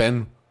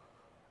open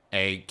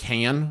a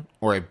can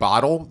or a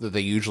bottle that they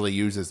usually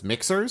use as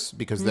mixers,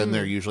 because then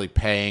they're usually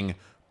paying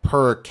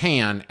per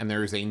can and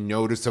there's a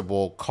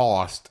noticeable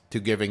cost to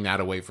giving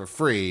that away for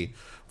free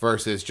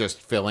versus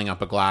just filling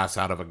up a glass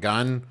out of a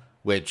gun,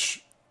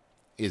 which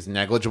is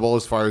negligible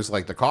as far as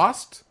like the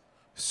cost.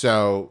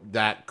 So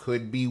that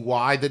could be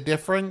why the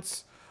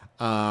difference.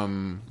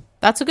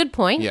 That's a good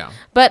point. Yeah.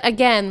 But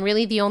again,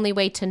 really the only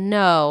way to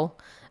know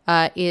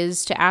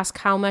is to ask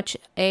how much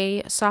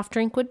a soft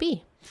drink would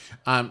be.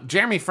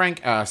 Jeremy Frank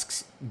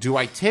asks, do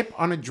I tip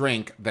on a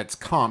drink that's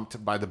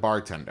comped by the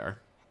bartender?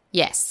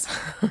 Yes.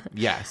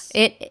 Yes.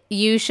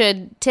 You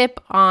should tip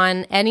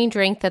on any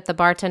drink that the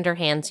bartender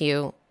hands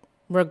you,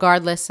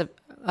 regardless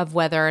of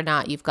whether or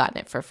not you've gotten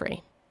it for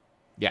free.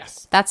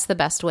 Yes. That's the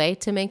best way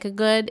to make a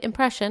good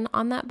impression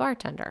on that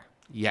bartender.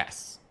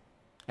 Yes.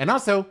 And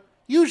also,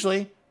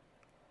 usually,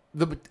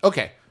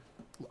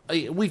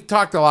 we've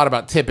talked a lot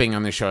about tipping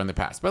on this show in the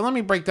past, but let me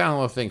break down a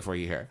little thing for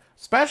you here.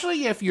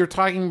 Especially if you're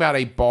talking about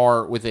a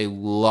bar with a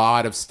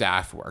lot of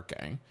staff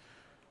working.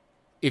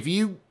 If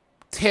you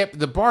tip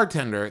the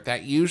bartender,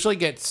 that usually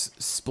gets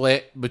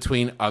split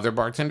between other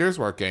bartenders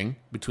working,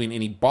 between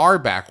any bar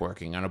back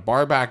working. And a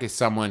bar back is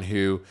someone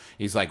who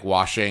is like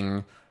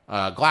washing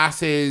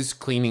glasses,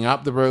 cleaning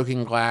up the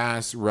broken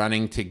glass,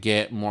 running to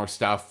get more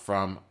stuff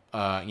from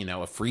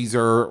a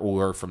freezer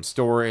or from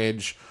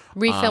storage.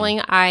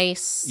 Refilling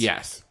ice.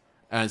 Yes.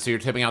 And so you're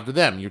tipping out to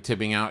them. You're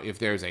tipping out if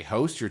there's a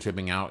host. You're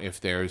tipping out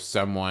if there's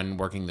someone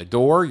working the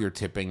door. You're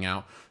tipping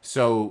out.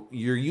 So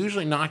you're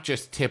usually not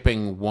just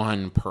tipping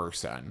one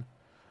person.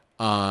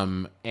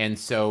 And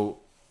so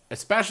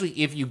especially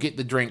if you get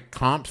the drink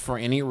comped for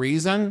any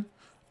reason,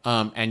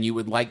 and you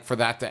would like for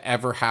that to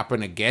ever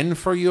happen again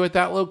for you at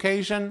that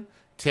location,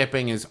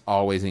 tipping is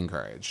always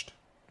encouraged.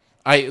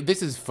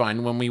 This is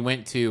fun. When we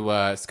went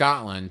to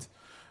Scotland,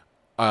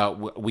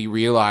 we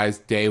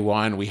realized day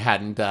one we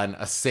hadn't done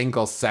a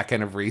single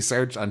second of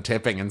research on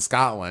tipping in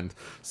Scotland.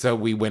 So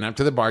we went up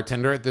to the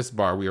bartender at this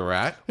bar we were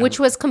at. Which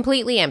was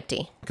completely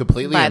empty.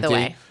 Completely by empty. the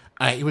way.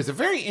 It was a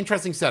very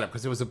interesting setup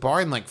because it was a bar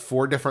in like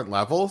 4 different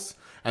levels.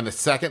 And the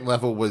second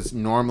level was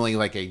normally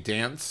like a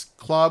dance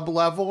club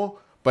level.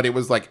 but it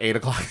was like 8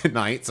 o'clock at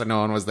night, so no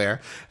one was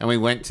there. And we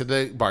went to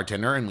the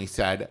bartender and we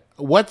said,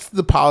 what's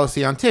the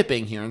policy on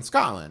tipping here in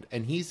Scotland?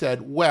 And he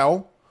said,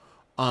 well,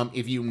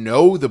 if you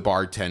know the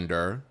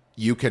bartender,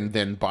 you can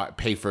then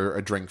pay for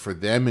a drink for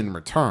them in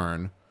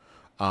return.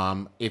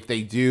 If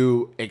they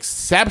do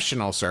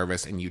exceptional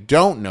service and you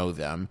don't know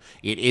them,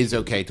 it is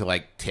okay to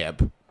like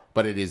tip,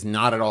 but it is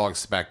not at all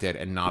expected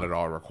and not at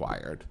all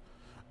required.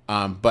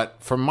 But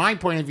from my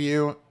point of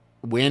view,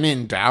 when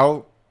in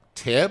doubt,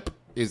 tip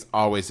is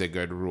always a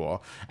good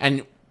rule.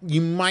 And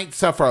you might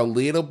suffer a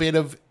little bit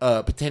of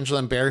potential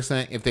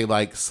embarrassment if they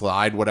like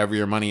slide whatever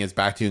your money is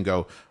back to you and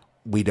go,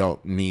 we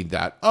don't need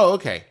that. Oh,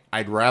 okay.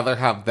 I'd rather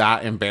have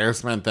that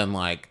embarrassment than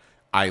like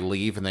I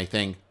leave and they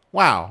think,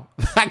 wow,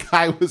 that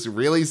guy was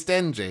really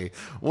stingy.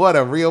 What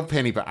a real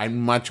penny. But I'd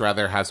much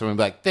rather have someone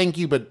be like, thank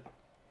you, but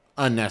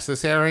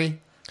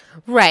unnecessary.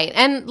 Right.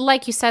 And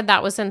like you said,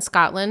 that was in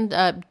Scotland.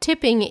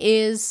 Tipping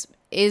is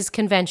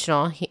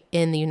conventional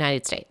in the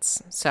United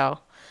States. So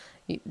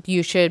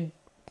you should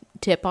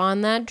tip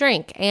on that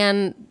drink.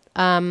 And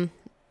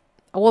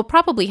we'll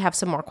probably have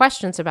some more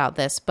questions about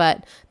this,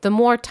 but the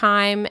more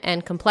time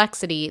and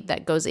complexity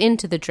that goes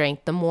into the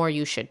drink, the more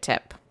you should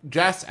tip.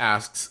 Jess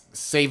asks,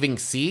 saving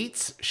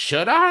seats?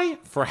 Should I?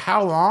 For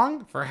how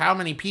long? For how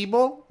many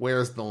people?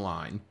 Where's the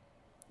line?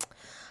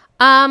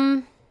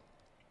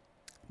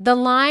 The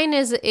line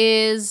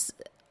is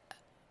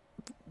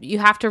you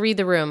have to read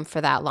the room for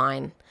that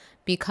line,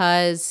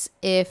 because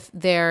if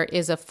there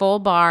is a full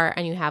bar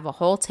and you have a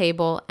whole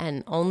table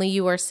and only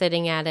you are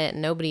sitting at it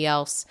and nobody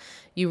else,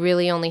 you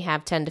really only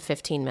have 10 to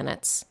 15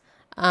 minutes.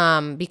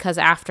 Because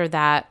after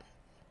that,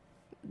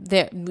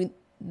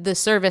 the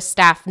service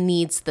staff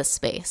needs the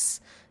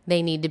space.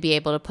 They need to be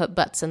able to put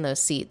butts in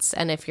those seats.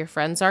 And if your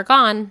friends are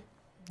gone,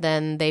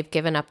 then they've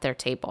given up their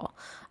table.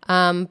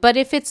 But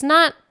if it's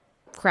not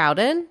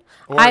crowded,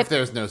 or if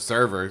there's no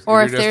servers, or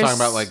you're if just there's, talking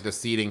about like the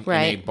seating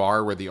right, in a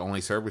bar where the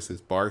only service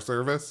is bar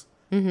service.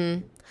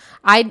 Mm-hmm.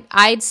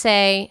 I'd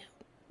say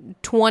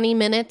 20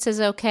 minutes is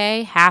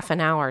okay, half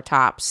an hour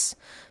tops,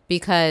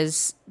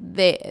 because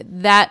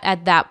that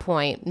at that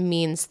point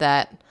means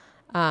that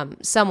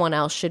someone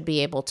else should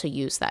be able to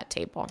use that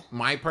table.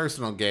 My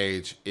personal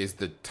gauge is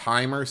the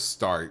timer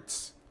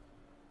starts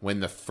when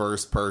the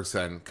first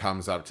person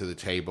comes up to the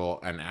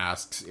table and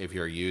asks if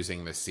you're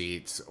using the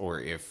seats or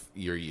if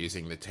you're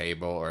using the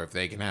table or if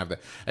they can have the.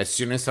 As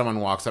soon as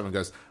someone walks up and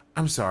goes,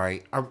 I'm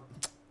sorry, are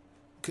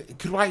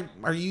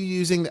you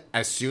using the.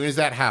 As soon as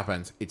that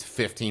happens, it's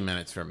 15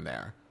 minutes from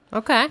there.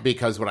 Okay.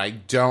 Because what I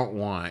don't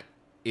want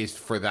is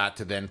for that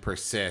to then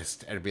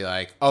persist and be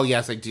like, oh,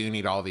 yes, I do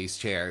need all these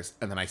chairs.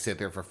 And then I sit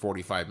there for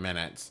 45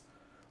 minutes,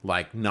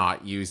 like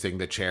not using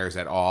the chairs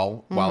at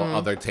all while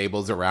other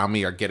tables around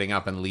me are getting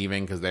up and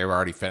leaving because they've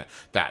already finished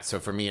that. So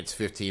for me, it's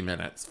 15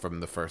 minutes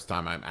from the first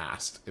time I'm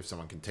asked if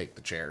someone can take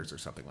the chairs or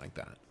something like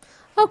that.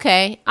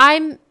 Okay.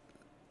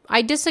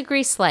 I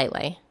disagree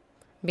slightly,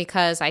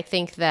 because I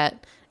think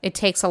that it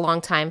takes a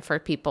long time for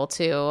people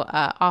to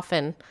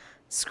often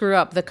screw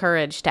up the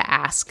courage to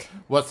ask.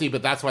 Well, see,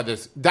 but that's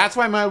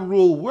why my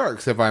rule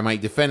works, if I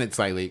might defend it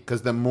slightly,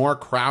 because the more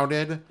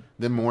crowded,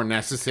 the more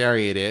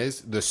necessary it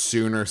is, the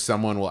sooner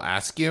someone will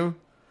ask you.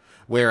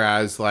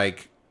 Whereas,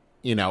 like,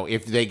 you know,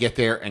 if they get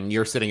there and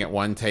you're sitting at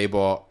one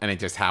table and it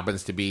just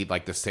happens to be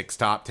like the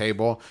 6-top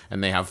table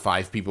and they have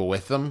 5 people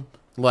with them,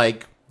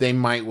 like, they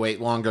might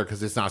wait longer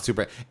because it's not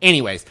super.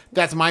 Anyways,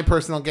 that's my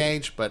personal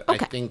gauge, but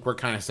okay. I think we're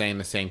kind of saying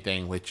the same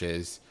thing, which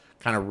is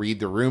kind of read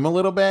the room a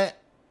little bit.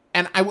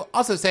 And I will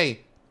also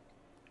say,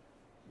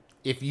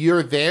 if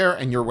you're there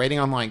and you're waiting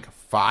on like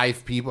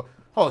 5 people.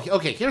 Oh,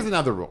 okay. Here's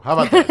another rule. How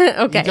about this?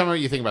 Okay. You tell me what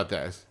you think about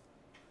this.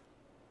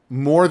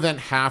 More than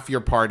half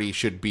your party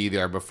should be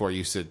there before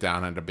you sit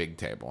down at a big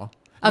table.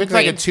 If it's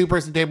like a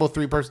 2-person table,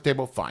 3-person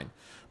table, fine.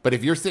 But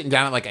if you're sitting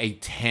down at like a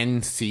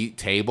 10-seat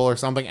table or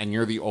something and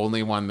you're the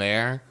only one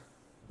there,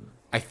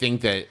 I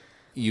think that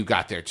you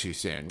got there too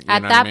soon. You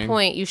at know that what I mean?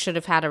 point, you should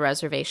have had a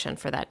reservation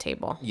for that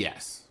table.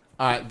 Yes.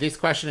 This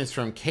question is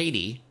from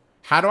Katie.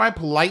 How do I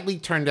politely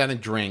turn down a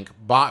drink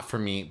bought for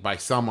me by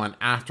someone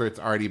after it's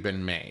already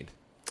been made?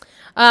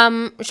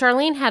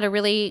 Sharlene had a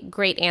really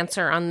great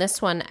answer on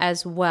this one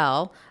as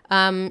well.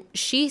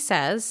 She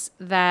says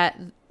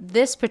that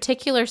this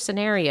particular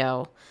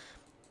scenario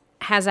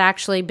has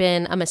actually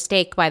been a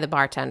mistake by the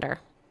bartender.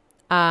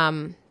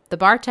 The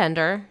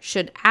bartender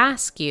should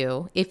ask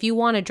you if you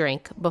want a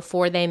drink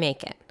before they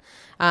make it.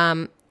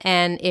 And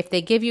if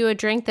they give you a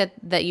drink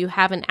that you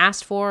haven't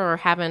asked for or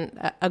haven't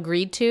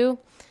agreed to,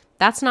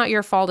 that's not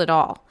your fault at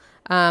all.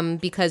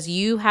 Because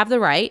you have the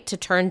right to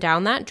turn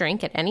down that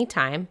drink at any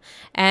time,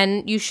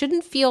 and you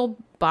shouldn't feel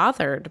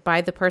bothered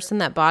by the person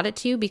that bought it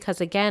to you,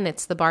 because again,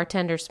 it's the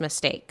bartender's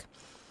mistake.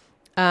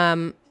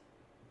 And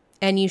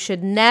you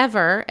should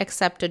never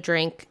accept a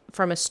drink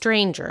from a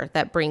stranger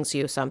that brings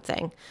you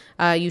something.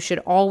 You should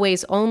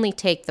always only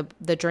take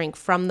the drink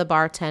from the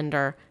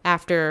bartender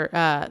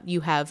after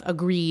you have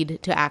agreed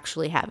to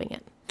actually having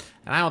it.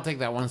 And I will take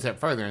that one step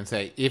further and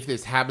say, if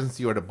this happens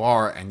to you at a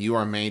bar and you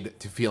are made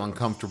to feel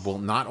uncomfortable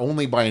not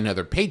only by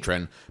another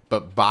patron,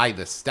 but by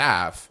the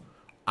staff,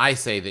 I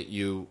say that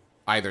you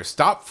either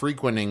stop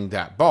frequenting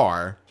that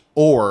bar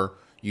or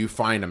you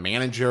find a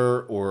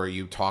manager or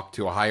you talk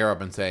to a higher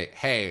up and say,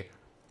 hey,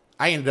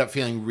 I ended up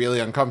feeling really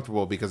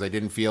uncomfortable because I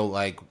didn't feel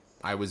like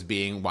I was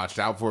being watched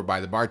out for by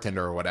the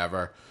bartender or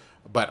whatever.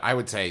 But I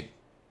would say,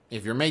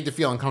 if you're made to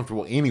feel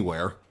uncomfortable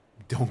anywhere,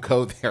 don't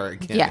go there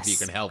again if you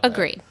can help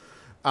agreed. it.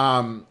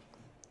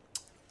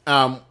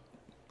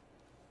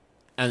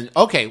 And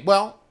okay,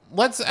 well,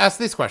 let's ask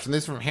this question.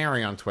 This is from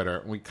Harry on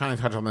Twitter. We kind of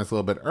touched on this a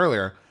little bit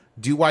earlier.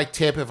 Do I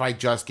tip if I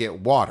just get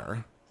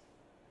water?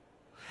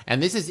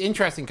 And this is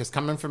interesting because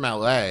coming from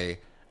LA,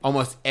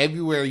 almost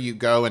everywhere you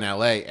go in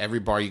LA, every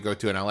bar you go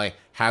to in LA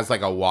has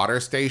like a water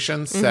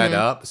station set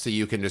up so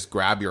you can just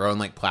grab your own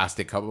like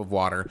plastic cup of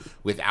water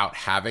without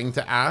having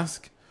to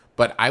ask.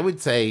 But I would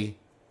say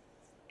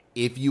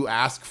if you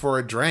ask for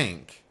a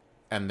drink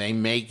and they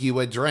make you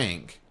a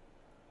drink,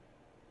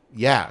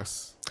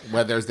 yes,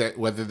 whether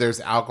there's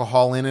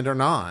alcohol in it or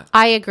not.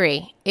 I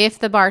agree. If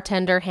the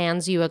bartender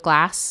hands you a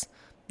glass,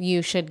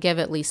 you should give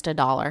at least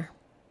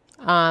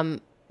 $1.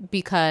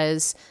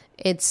 Because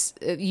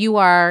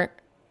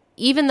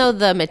even though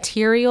the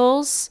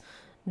materials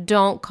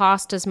don't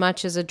cost as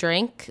much as a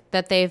drink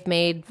that they've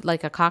made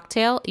like a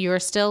cocktail, you're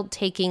still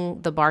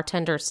taking the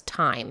bartender's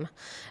time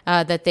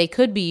that they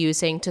could be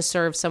using to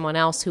serve someone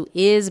else who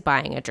is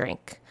buying a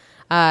drink.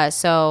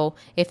 So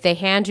if they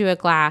hand you a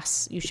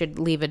glass, you should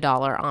leave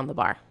 $1 on the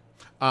bar.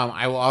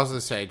 I will also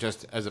say,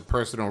 just as a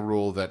personal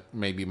rule that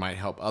maybe might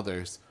help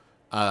others,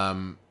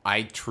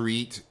 I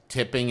treat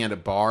tipping at a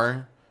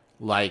bar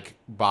like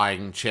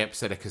buying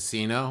chips at a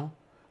casino.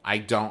 I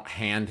don't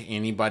hand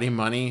anybody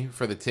money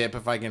for the tip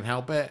if I can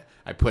help it.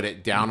 I put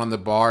it down on the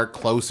bar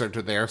closer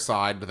to their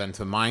side than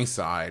to my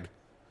side,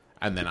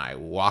 and then I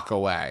walk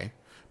away.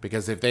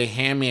 Because if they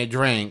hand me a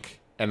drink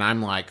and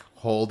I'm like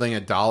holding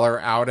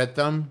 $1 out at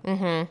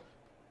them,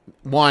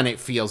 one, it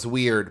feels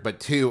weird, but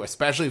two,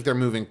 especially if they're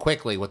moving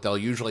quickly, what they'll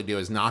usually do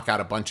is knock out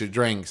a bunch of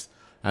drinks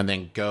and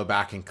then go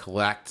back and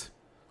collect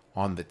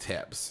on the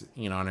tips.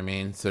 You know what I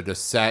mean? So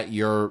just set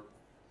your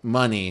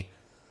money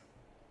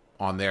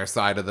on their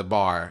side of the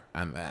bar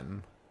and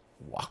then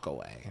walk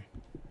away.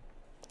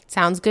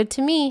 Sounds good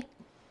to me.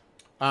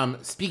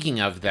 Speaking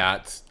of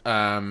that,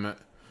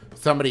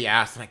 somebody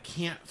asked, and I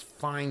can't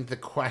find the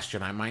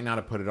question. I might not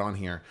have put it on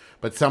here,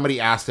 but somebody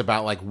asked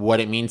about like what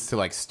it means to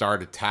like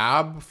start a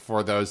tab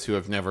for those who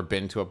have never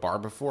been to a bar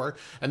before.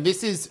 And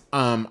this is,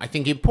 I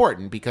think,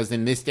 important because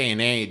in this day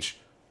and age,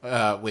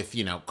 with,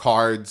 you know,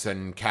 cards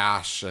and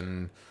cash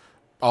and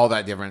all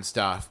that different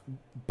stuff,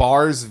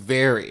 bars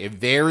vary. It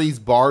varies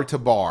bar to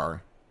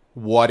bar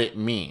what it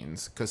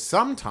means. Because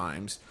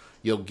sometimes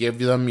you'll give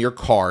them your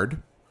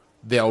card,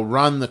 they'll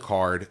run the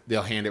card,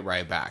 they'll hand it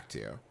right back to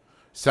you.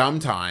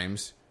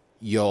 Sometimes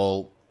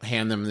you'll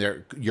hand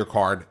them your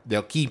card,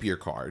 they'll keep your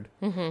card.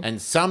 And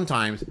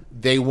sometimes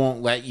they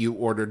won't let you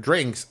order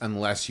drinks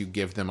unless you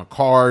give them a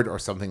card or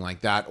something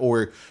like that.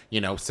 Or,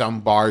 you know,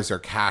 some bars are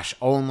cash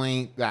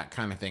only, that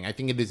kind of thing. I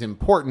think it is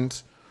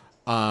important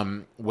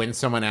when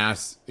someone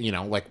asks, you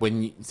know, like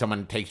when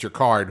someone takes your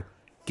card,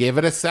 give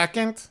it a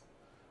second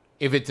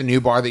if it's a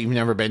new bar that you've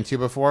never been to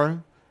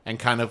before and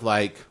kind of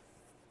like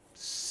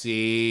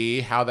see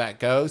how that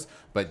goes.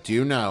 But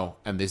do know,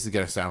 and this is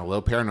going to sound a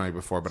little paranoid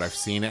before, but I've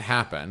seen it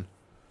happen.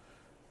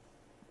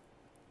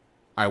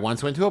 I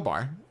once went to a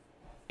bar,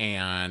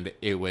 and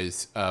it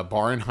was a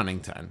bar in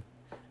Huntington.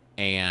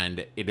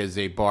 And it is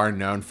a bar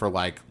known for,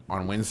 like,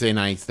 on Wednesday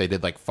nights, they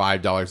did, like,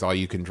 $5 all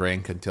you can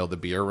drink until the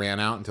beer ran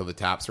out, until the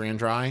taps ran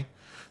dry.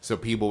 So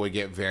people would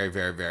get very,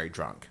 very, very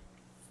drunk.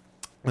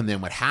 And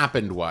then what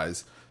happened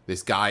was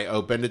this guy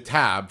opened a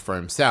tab for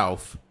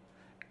himself,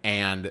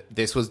 and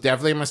this was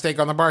definitely a mistake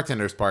on the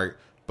bartender's part,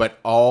 but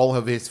all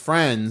of his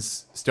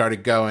friends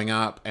started going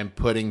up and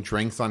putting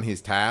drinks on his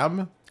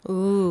tab.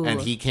 Ooh.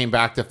 And he came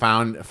back to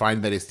find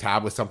that his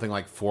tab was something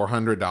like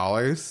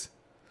 $400.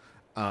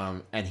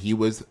 And he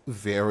was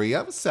very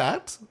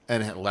upset,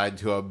 and it led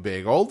to a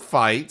big old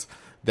fight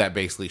that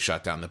basically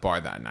shut down the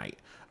bar that night.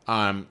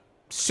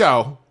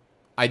 So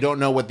I don't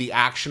know what the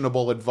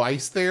actionable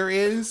advice there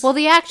is. Well,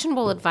 the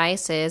actionable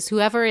advice is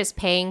whoever is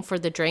paying for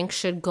the drink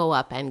should go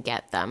up and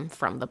get them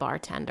from the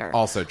bartender.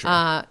 Also true.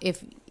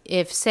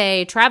 If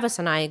say Travis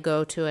and I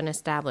go to an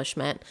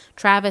establishment,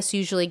 Travis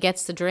usually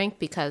gets the drink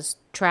because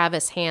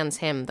Travis hands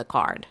him the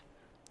card,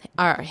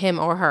 or him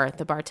or her,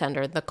 the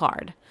bartender, the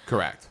card.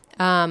 Correct.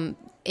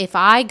 If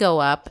I go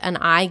up and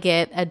I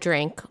get a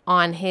drink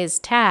on his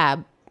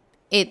tab,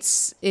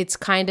 it's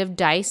kind of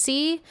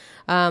dicey.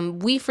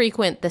 We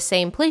frequent the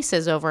same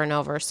places over and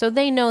over, so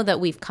they know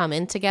that we've come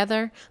in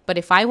together. But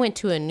if I went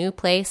to a new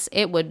place,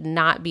 it would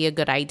not be a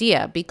good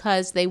idea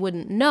because they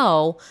wouldn't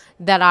know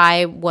that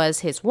I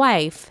was his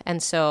wife.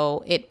 And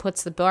so it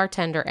puts the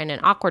bartender in an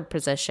awkward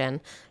position.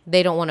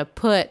 They don't want to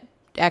put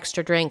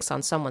extra drinks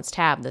on someone's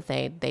tab that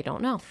they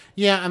don't know.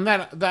 Yeah, and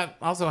that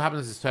also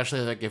happens,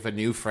 especially like if a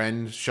new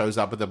friend shows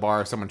up at the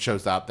bar, someone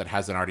shows up that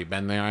hasn't already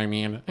been there,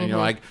 and you're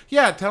like,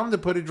 yeah, tell them to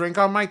put a drink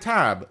on my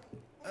tab.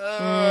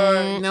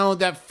 No,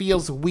 that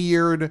feels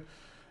weird,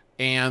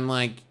 and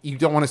like you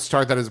don't want to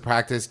start that as a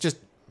practice. Just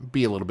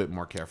be a little bit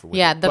more careful with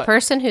it. The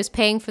person who's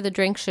paying for the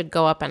drink should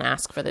go up and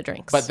ask for the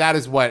drinks. But that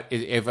is what,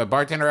 if a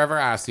bartender ever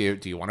asks you,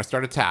 do you want to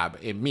start a tab?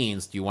 It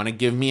means, do you want to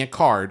give me a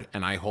card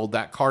and I hold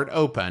that card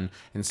open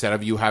instead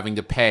of you having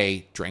to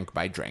pay drink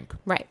by drink?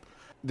 Right.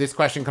 This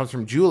question comes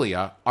from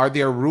Julia. Are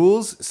there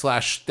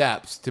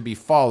rules/steps to be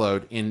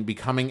followed in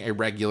becoming a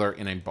regular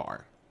in a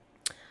bar?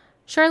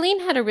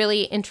 Sharlene had a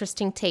really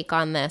interesting take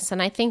on this, and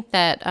I think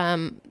that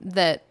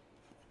that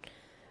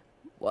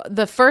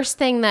the first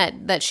thing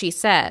that she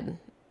said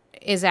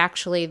is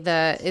actually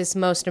is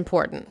most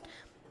important.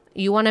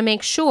 You want to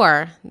make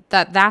sure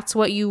that that's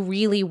what you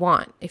really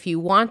want. If you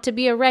want to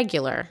be a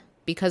regular,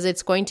 because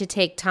it's going to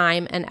take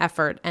time and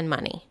effort and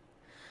money.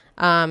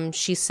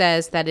 She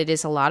says that it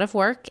is a lot of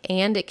work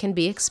and it can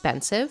be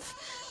expensive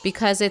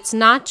because it's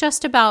not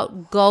just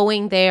about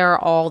going there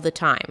all the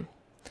time.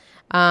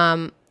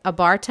 A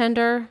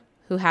bartender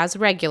who has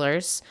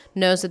regulars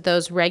knows that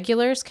those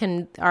regulars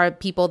are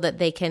people that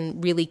they can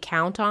really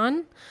count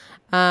on,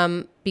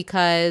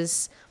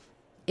 because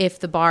if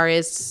the bar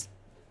is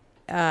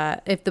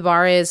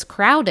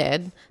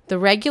crowded, the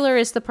regular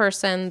is the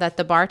person that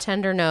the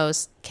bartender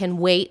knows can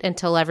wait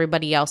until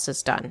everybody else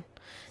is done.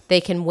 They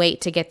can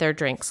wait to get their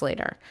drinks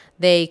later.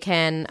 They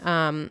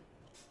can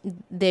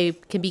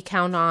be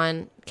counted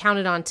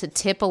on to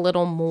tip a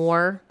little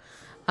more,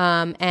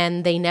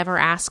 and they never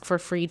ask for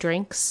free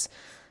drinks.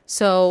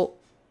 So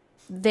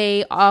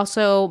they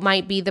also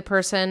might be the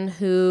person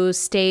who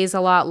stays a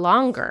lot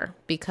longer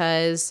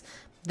because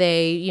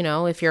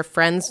if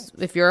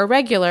you're a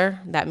regular,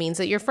 that means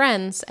that you're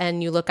friends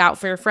and you look out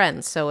for your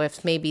friends. So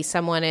if maybe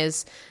someone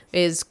is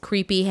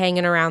creepy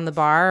hanging around the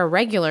bar, a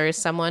regular is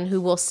someone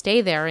who will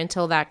stay there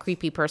until that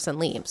creepy person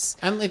leaves.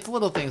 And it's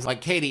little things like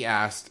Katie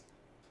asked,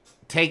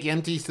 take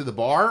empties to the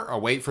bar or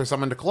wait for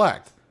someone to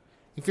collect.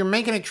 If you're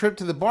making a trip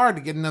to the bar to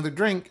get another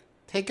drink,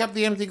 take up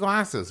the empty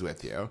glasses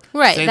with you.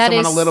 Right. Save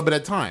someone a little bit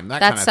of time.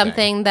 That's kind of something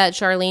thing that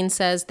Sharlene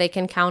says they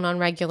can count on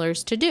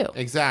regulars to do.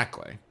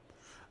 Exactly.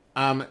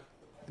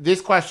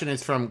 This question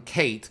is from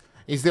Kate.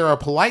 Is there a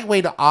polite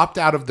way to opt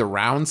out of the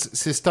rounds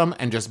system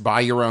and just buy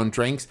your own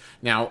drinks?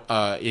 Now,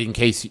 in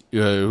case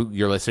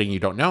you're listening, you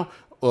don't know,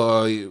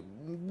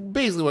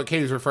 basically what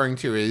Kate is referring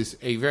to is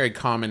a very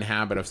common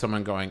habit of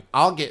someone going,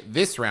 I'll get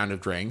this round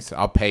of drinks.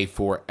 I'll pay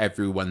for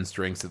everyone's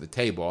drinks at the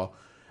table.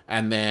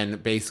 And then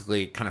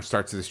basically it kind of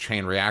starts this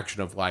chain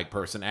reaction of like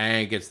person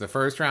A gets the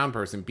first round,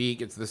 person B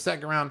gets the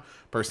second round,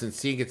 person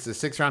C gets the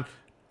sixth round.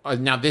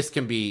 Now, this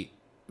can be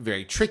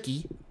very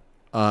tricky.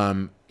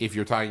 If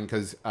you're talking,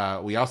 because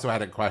we also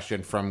had a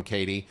question from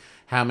Katie,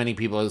 how many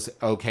people is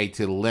okay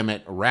to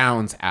limit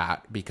rounds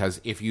at? Because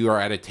if you are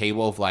at a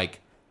table of like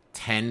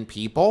 10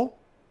 people,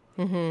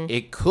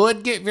 it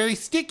could get very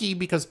sticky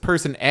because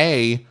person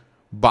A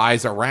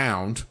buys a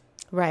round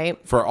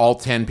for all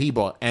 10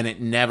 people and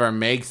it never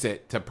makes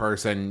it to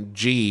person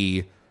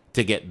G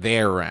to get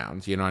their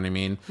round. You know what I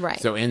mean? Right.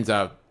 So it ends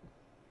up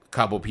a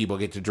couple people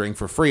get to drink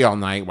for free all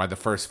night while the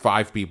first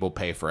 5 people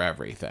pay for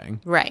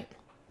everything. Right.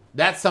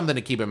 That's something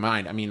to keep in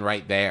mind. I mean,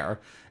 right there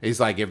is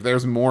like if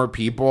there's more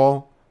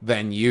people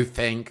than you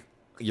think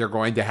you're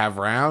going to have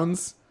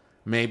rounds,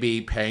 maybe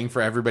paying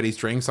for everybody's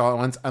drinks all at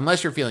once,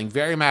 unless you're feeling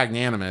very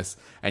magnanimous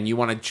and you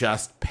want to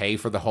just pay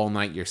for the whole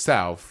night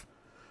yourself,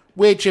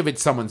 which if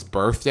it's someone's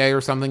birthday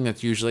or something,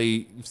 that's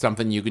usually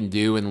something you can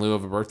do in lieu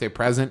of a birthday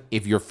present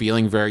if you're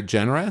feeling very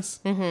generous.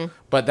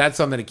 But that's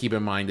something to keep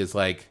in mind is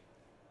like,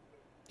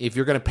 if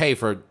you're going to pay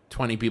for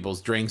 20 people's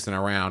drinks in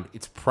a round,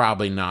 it's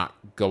probably not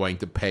going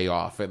to pay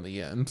off in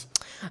the end.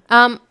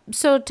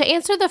 So to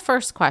answer the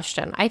first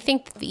question, I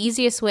think the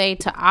easiest way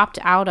to opt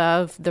out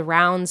of the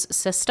rounds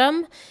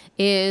system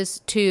is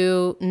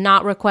to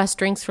not request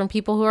drinks from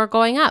people who are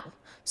going up.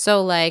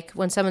 So like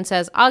when someone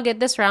says, I'll get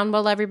this round,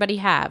 what'll everybody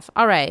have?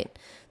 All right,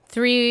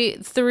 three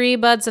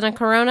Buds and a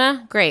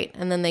Corona? Great.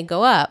 And then they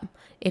go up.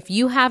 If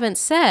you haven't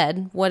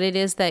said what it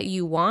is that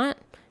you want,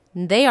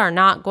 they are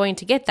not going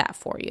to get that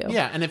for you.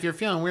 Yeah, and if you're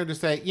feeling weird,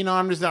 just say,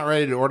 I'm just not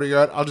ready to order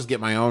yet. I'll just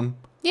get my own.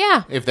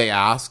 Yeah. If they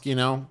ask,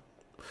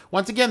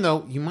 Once again,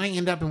 though, you might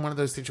end up in one of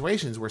those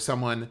situations where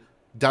someone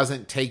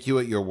doesn't take you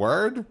at your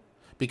word,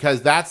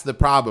 because that's the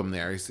problem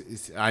there.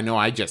 I know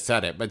I just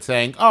said it, but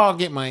saying, I'll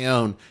get my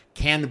own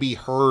can be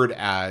heard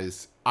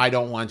as, I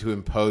don't want to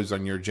impose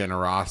on your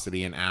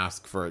generosity and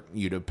ask for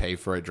you to pay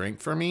for a drink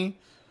for me.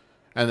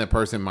 And the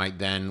person might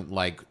then,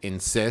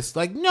 insist,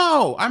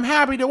 no, I'm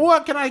happy to,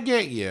 what can I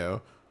get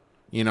you?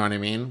 You know what I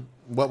mean?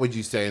 What would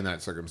you say in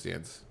that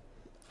circumstance?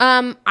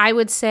 I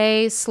would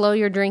say slow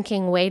your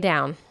drinking way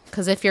down.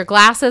 Because if your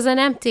glass isn't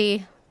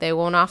empty, they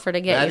won't offer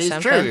to get you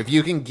something. That is true. If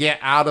you can get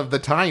out of the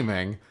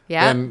timing,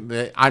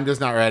 then I'm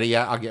just not ready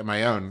yet. I'll get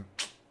my own.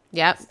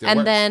 Yep.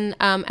 And then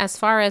as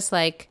far as,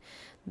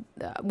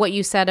 what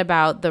you said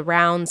about the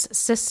rounds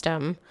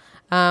system,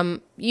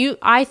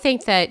 I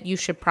think that you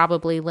should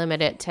probably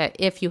limit it to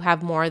if you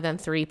have more than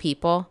 3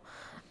 people.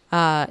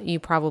 You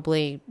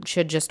probably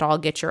should just all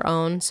get your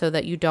own so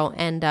that you don't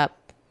end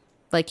up,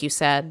 like you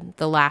said,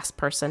 the last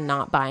person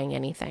not buying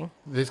anything.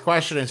 This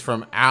question is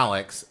from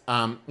Alex.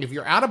 If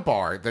you're at a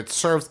bar that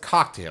serves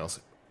cocktails,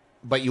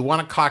 but you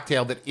want a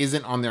cocktail that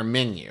isn't on their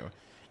menu,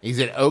 is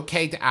it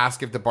okay to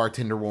ask if the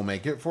bartender will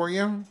make it for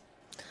you?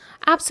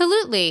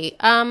 Absolutely.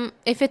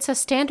 If it's a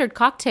standard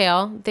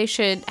cocktail, they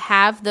should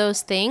have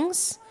those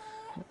things.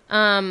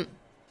 And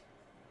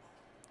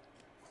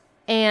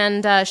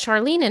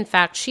Sharlene, in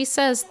fact, she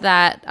says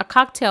that a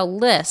cocktail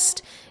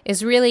list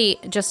is really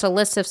just a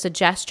list of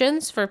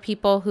suggestions for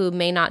people who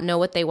may not know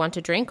what they want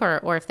to drink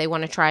or if they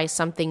want to try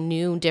something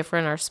new,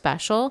 different, or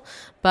special.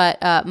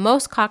 But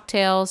most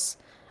cocktails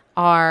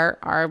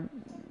are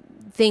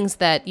things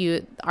that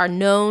are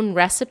known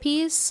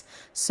recipes.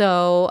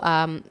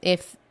 So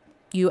if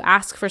you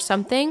ask for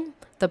something,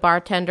 the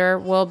bartender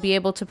will be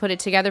able to put it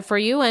together for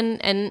you.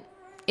 And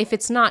if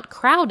it's not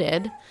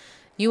crowded,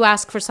 you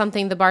ask for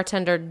something the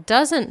bartender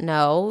doesn't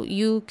know,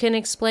 you can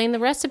explain the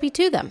recipe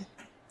to them.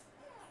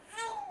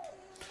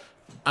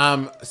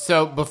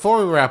 So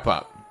before we wrap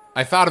up,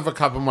 I thought of a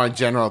couple more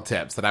general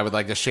tips that I would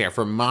like to share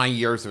from my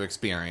years of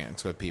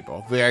experience with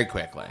people very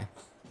quickly.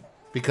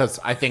 Because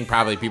I think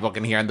probably people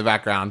can hear in the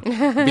background,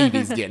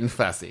 BB's getting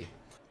fussy.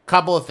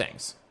 Couple of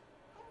things.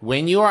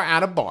 When you are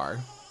at a bar,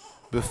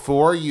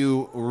 before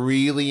you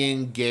really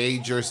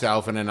engage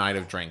yourself in a night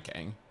of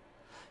drinking,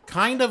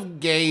 kind of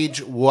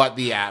gauge what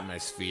the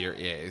atmosphere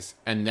is,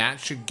 and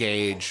that should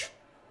gauge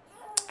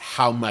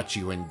how much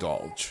you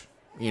indulge.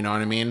 You know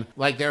what I mean?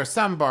 Like, there are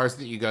some bars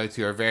that you go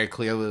to are very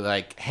clearly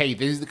like, hey,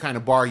 this is the kind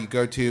of bar you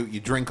go to, you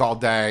drink all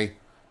day,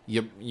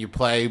 you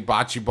play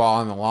bocce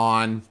ball on the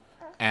lawn,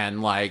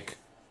 and, like,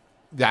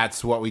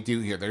 that's what we do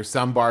here. There's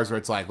some bars where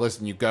it's like,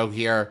 listen, you go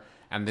here,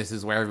 and this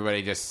is where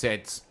everybody just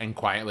sits and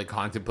quietly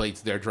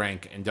contemplates their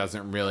drink and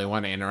doesn't really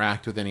want to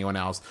interact with anyone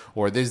else.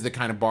 Or this is the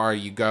kind of bar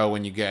you go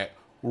when you get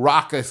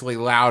raucously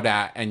loud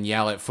at and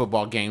yell at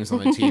football games on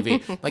the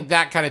TV. Like,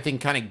 that kind of thing,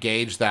 kind of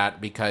gauge that,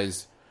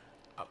 because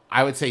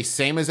I would say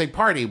same as a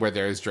party where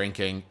there's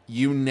drinking,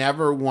 you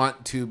never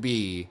want to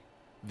be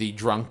the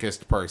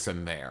drunkest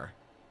person there,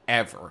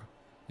 ever.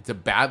 It's a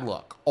bad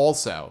look.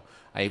 Also,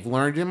 I've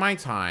learned in my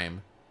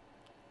time,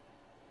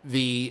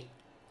 the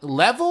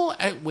level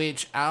at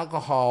which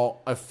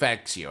alcohol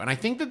affects you, and I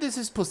think that this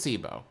is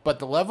placebo, but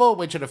the level at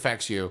which it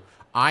affects you,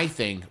 I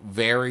think,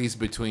 varies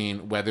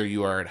between whether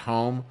you are at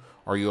home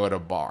or you're at a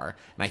bar.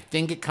 And I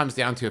think it comes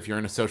down to if you're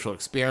in a social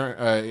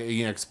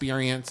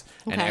experience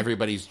and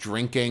everybody's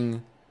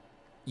drinking,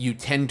 you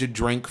tend to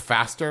drink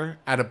faster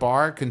at a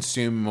bar,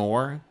 consume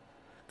more.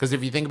 Because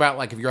if you think about,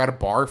 like, if you're at a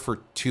bar for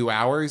 2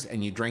 hours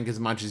and you drink as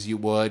much as you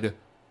would,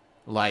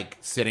 like,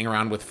 sitting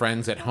around with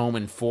friends at home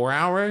in 4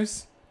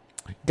 hours,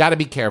 got to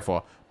be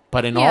careful.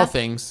 But in all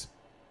things,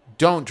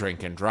 don't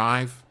drink and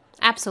drive.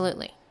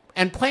 Absolutely.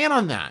 And plan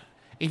on that.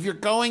 If you're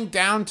going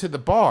down to the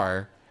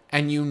bar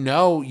and you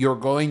know you're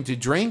going to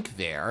drink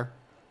there,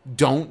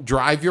 don't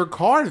drive your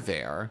car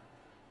there.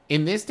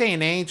 In this day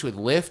and age with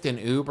Lyft and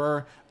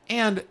Uber,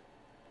 and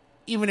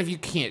even if you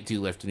can't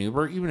do Lyft and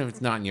Uber, even if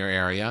it's not in your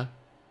area,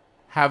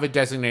 have a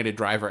designated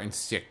driver and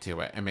stick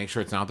to it and make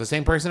sure it's not the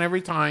same person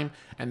every time,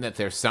 and that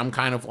there's some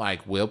kind of,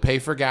 like, we'll pay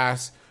for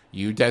gas,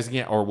 you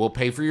designate, or we'll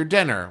pay for your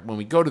dinner when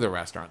we go to the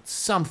restaurant,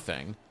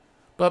 something.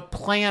 But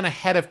plan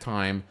ahead of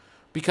time,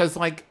 because,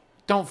 like,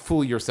 don't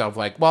fool yourself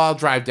like, well, I'll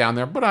drive down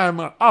there, but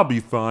I'll be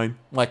fine.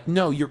 Like,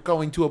 no, you're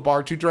going to a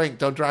bar to drink.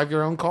 Don't drive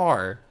your own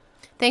car.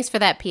 Thanks for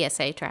that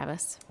PSA,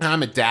 Travis.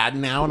 I'm a dad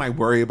now, and I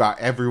worry about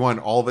everyone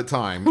all the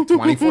time,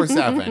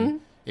 24/7.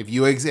 If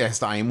you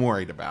exist, I am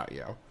worried about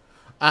you.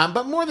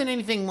 But more than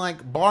anything,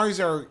 like, bars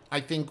are,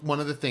 I think, one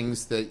of the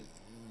things that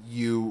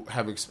you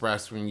have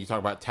expressed when you talk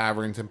about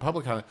taverns and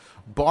public housing.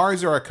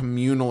 Bars are a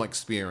communal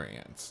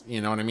experience.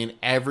 You know what I mean?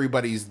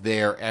 Everybody's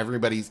there.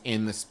 Everybody's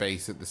in the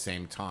space at the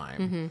same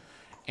time. Mm-hmm.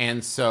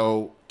 And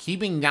so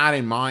keeping that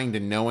in mind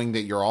and knowing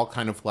that you're all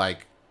kind of,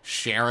 like,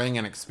 sharing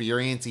an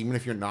experience, even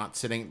if you're not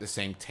sitting at the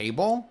same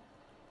table,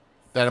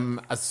 that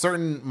a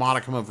certain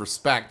modicum of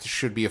respect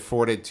should be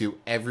afforded to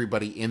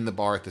everybody in the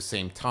bar at the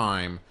same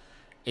time.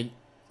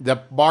 The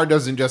bar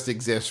doesn't just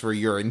exist for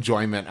your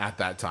enjoyment at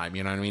that time.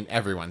 You know what I mean?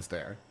 Everyone's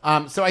there.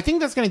 So I think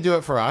that's going to do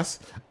it for us.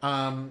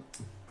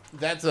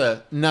 That's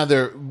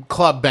another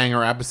club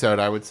banger episode,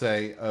 I would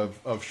say,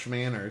 of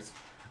Schmanners.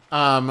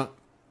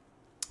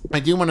 I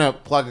do want to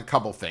plug a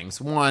couple things.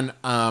 One,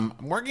 I'm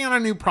working on a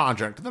new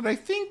project that I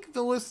think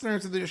the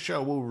listeners of this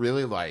show will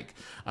really like.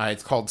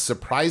 It's called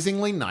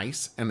Surprisingly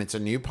Nice, and it's a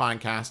new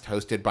podcast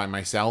hosted by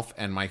myself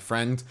and my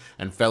friend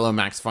and fellow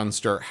Max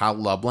Funster, Hal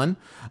Lublin.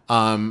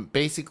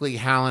 Basically,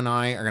 Hal and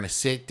I are going to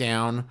sit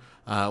down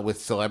with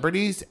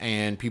celebrities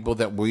and people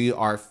that we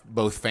are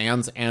both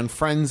fans and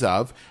friends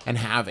of and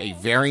have a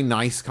very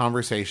nice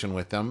conversation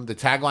with them. The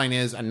tagline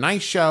is a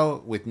nice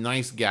show with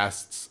nice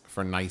guests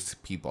for nice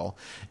people.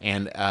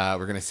 And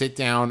we're going to sit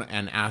down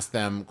and ask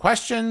them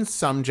questions,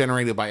 some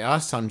generated by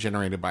us, some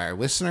generated by our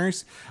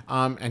listeners,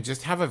 and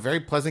just have a very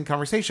pleasant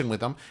conversation with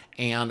them.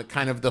 And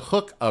kind of the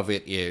hook of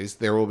it is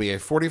there will be a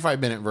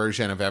 45-minute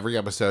version of every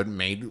episode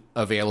made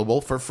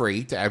available for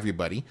free to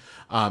everybody.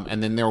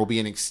 And then there will be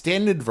an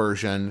extended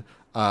version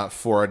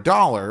for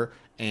 $1,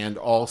 and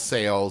all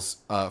sales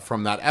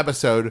from that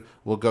episode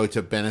will go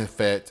to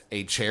benefit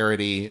a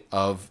charity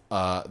of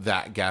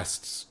that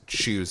guest's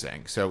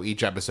choosing. So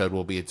each episode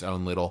will be its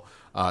own little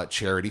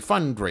charity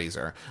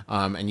fundraiser.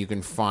 And you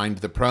can find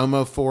the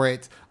promo for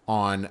it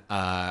on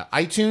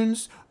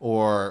iTunes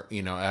or,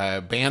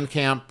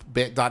 Bandcamp,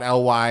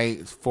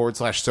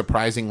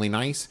 bit.ly/surprisingly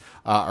nice.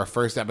 Our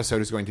first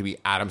episode is going to be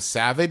Adam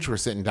Savage. We're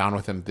sitting down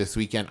with him this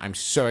weekend. I'm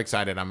so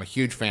excited. I'm a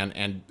huge fan,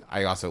 and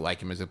I also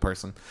like him as a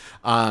person.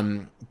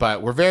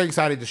 But we're very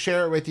excited to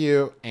share it with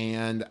you.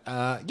 And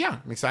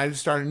I'm excited to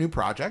start a new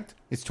project.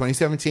 It's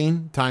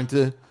 2017. Time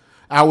to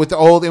out with the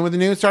old, in with the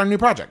new, start a new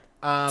project.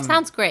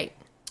 Sounds great.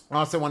 I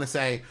also want to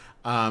say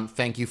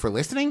thank you for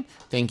listening.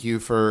 Thank you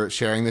for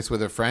sharing this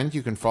with a friend.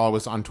 You can follow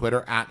us on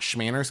Twitter at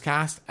Schmanners,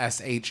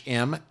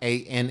 SHMANNERS.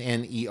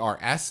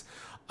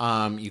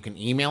 You can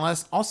email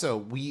us. Also,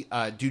 we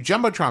do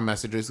Jumbotron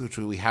messages, which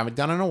we haven't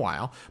done in a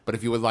while. But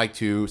if you would like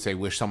to, say,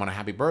 wish someone a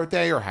happy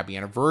birthday or happy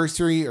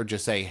anniversary, or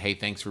just say, hey,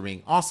 thanks for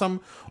being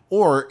awesome.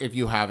 Or if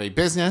you have a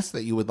business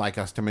that you would like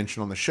us to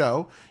mention on the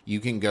show, you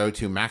can go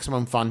to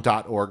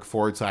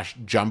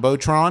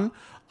MaximumFun.org/Jumbotron.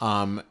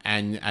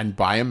 And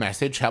buy a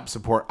message, help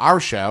support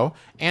our show,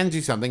 and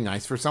do something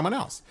nice for someone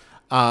else.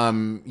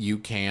 You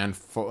can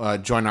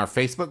join our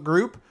Facebook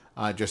group.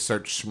 Just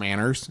search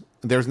Schmanners.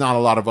 There's not a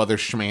lot of other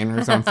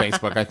Schmanners on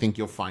Facebook. I think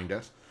you'll find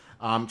us.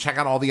 Check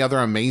out all the other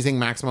amazing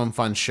Maximum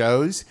Fun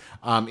shows.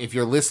 If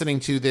you're listening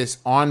to this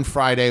on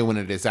Friday when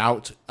it is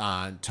out,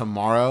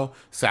 tomorrow,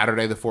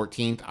 Saturday the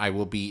 14th, I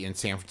will be in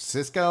San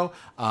Francisco.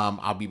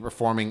 I'll be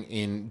performing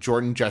in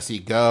Jordan Jesse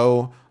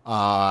Go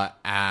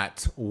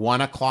at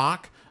 1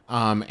 o'clock.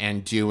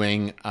 And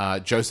doing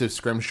Joseph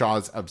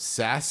Scrimshaw's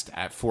Obsessed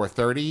at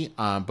 4:30,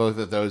 both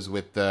of those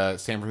with the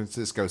San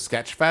Francisco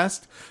Sketch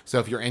Fest. So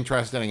if you're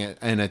interested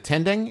in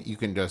attending, you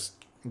can just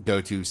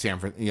go to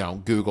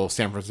Google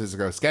San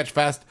Francisco Sketch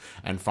Fest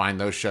and find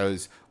those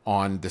shows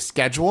on the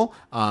schedule.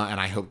 And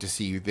I hope to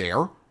see you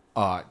there.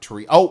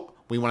 We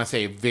want to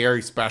say a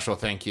very special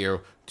thank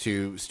you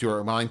to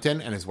Stuart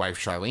Wellington and his wife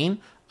Sharlene.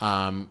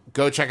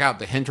 Go check out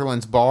the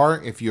Hinterlands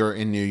Bar if you're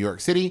in New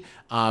York City,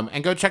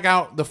 and go check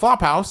out the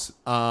Flophouse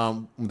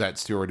that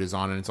Stuart is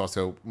on, and it's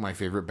also my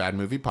favorite bad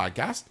movie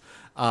podcast.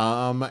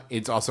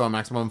 It's also a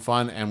Maximum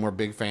Fun, and we're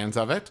big fans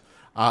of it.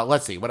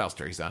 Let's see, what else,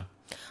 Teresa?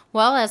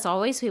 Well, as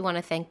always, we want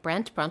to thank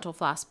Brent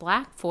Bruntelfloss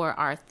Black for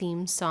our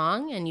theme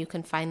song, and you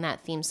can find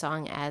that theme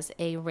song as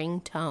a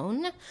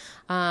ringtone.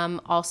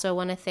 Also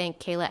want to thank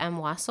Kayla M.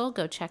 Wassel.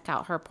 Go check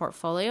out her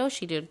portfolio.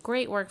 She did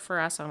great work for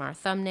us on our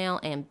thumbnail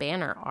and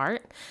banner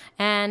art.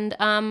 And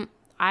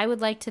I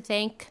would like to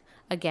thank,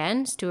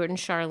 again, Stuart and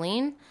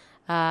Sharlene.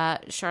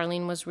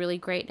 Sharlene was really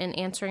great in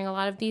answering a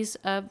lot of these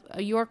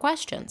your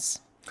questions.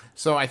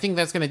 So I think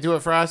that's going to do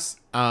it for us.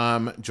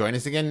 Join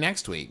us again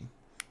next week.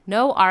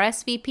 No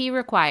RSVP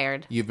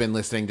required. You've been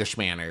listening to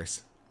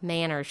Schmanners.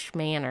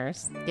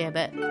 Schmanners. Give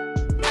it.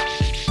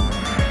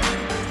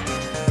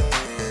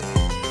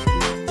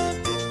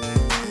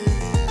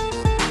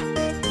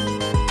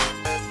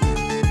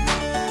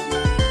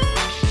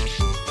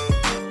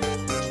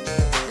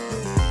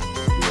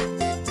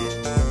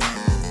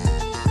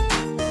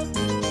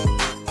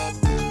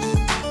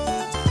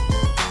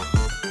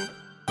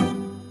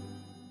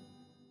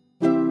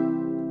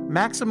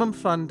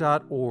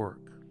 MaximumFun.org.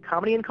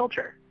 Comedy and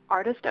culture.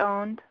 Artist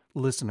owned.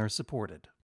 Listener supported.